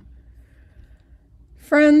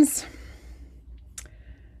 Friends,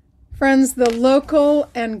 the local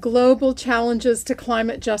and global challenges to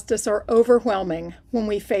climate justice are overwhelming when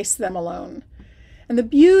we face them alone. And the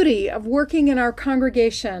beauty of working in our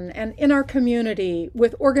congregation and in our community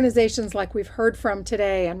with organizations like we've heard from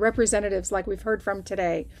today and representatives like we've heard from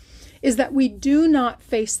today is that we do not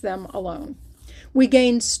face them alone. We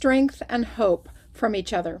gain strength and hope from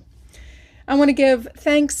each other. I want to give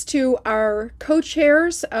thanks to our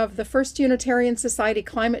co-chairs of the First Unitarian Society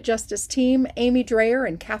Climate Justice Team, Amy Dreyer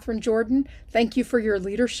and Catherine Jordan. Thank you for your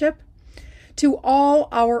leadership. To all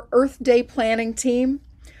our Earth Day planning team,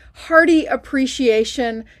 hearty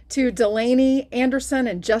appreciation to Delaney Anderson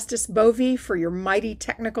and Justice Bovey for your mighty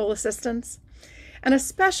technical assistance. And a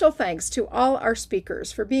special thanks to all our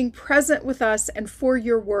speakers for being present with us and for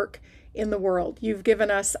your work in the world. You've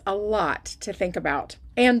given us a lot to think about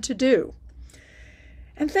and to do.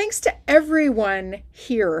 And thanks to everyone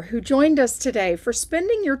here who joined us today for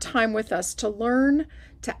spending your time with us to learn,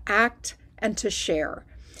 to act, and to share.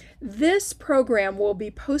 This program will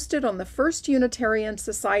be posted on the First Unitarian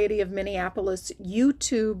Society of Minneapolis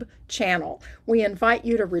YouTube channel. We invite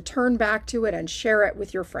you to return back to it and share it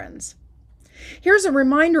with your friends. Here's a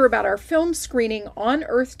reminder about our film screening on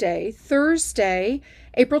Earth Day, Thursday,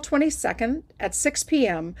 April 22nd at 6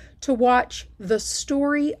 p.m. to watch The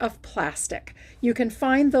Story of Plastic. You can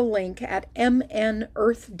find the link at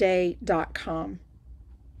mnearthday.com.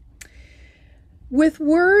 With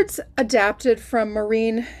words adapted from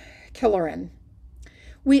Maureen Killoran,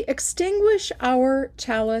 we extinguish our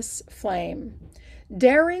chalice flame,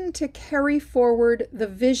 daring to carry forward the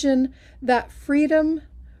vision that freedom,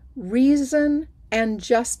 reason, and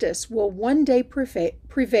justice will one day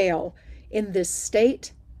prevail in this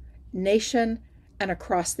state, nation, and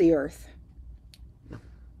across the earth.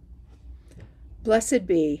 Blessed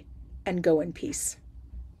be, and go in peace.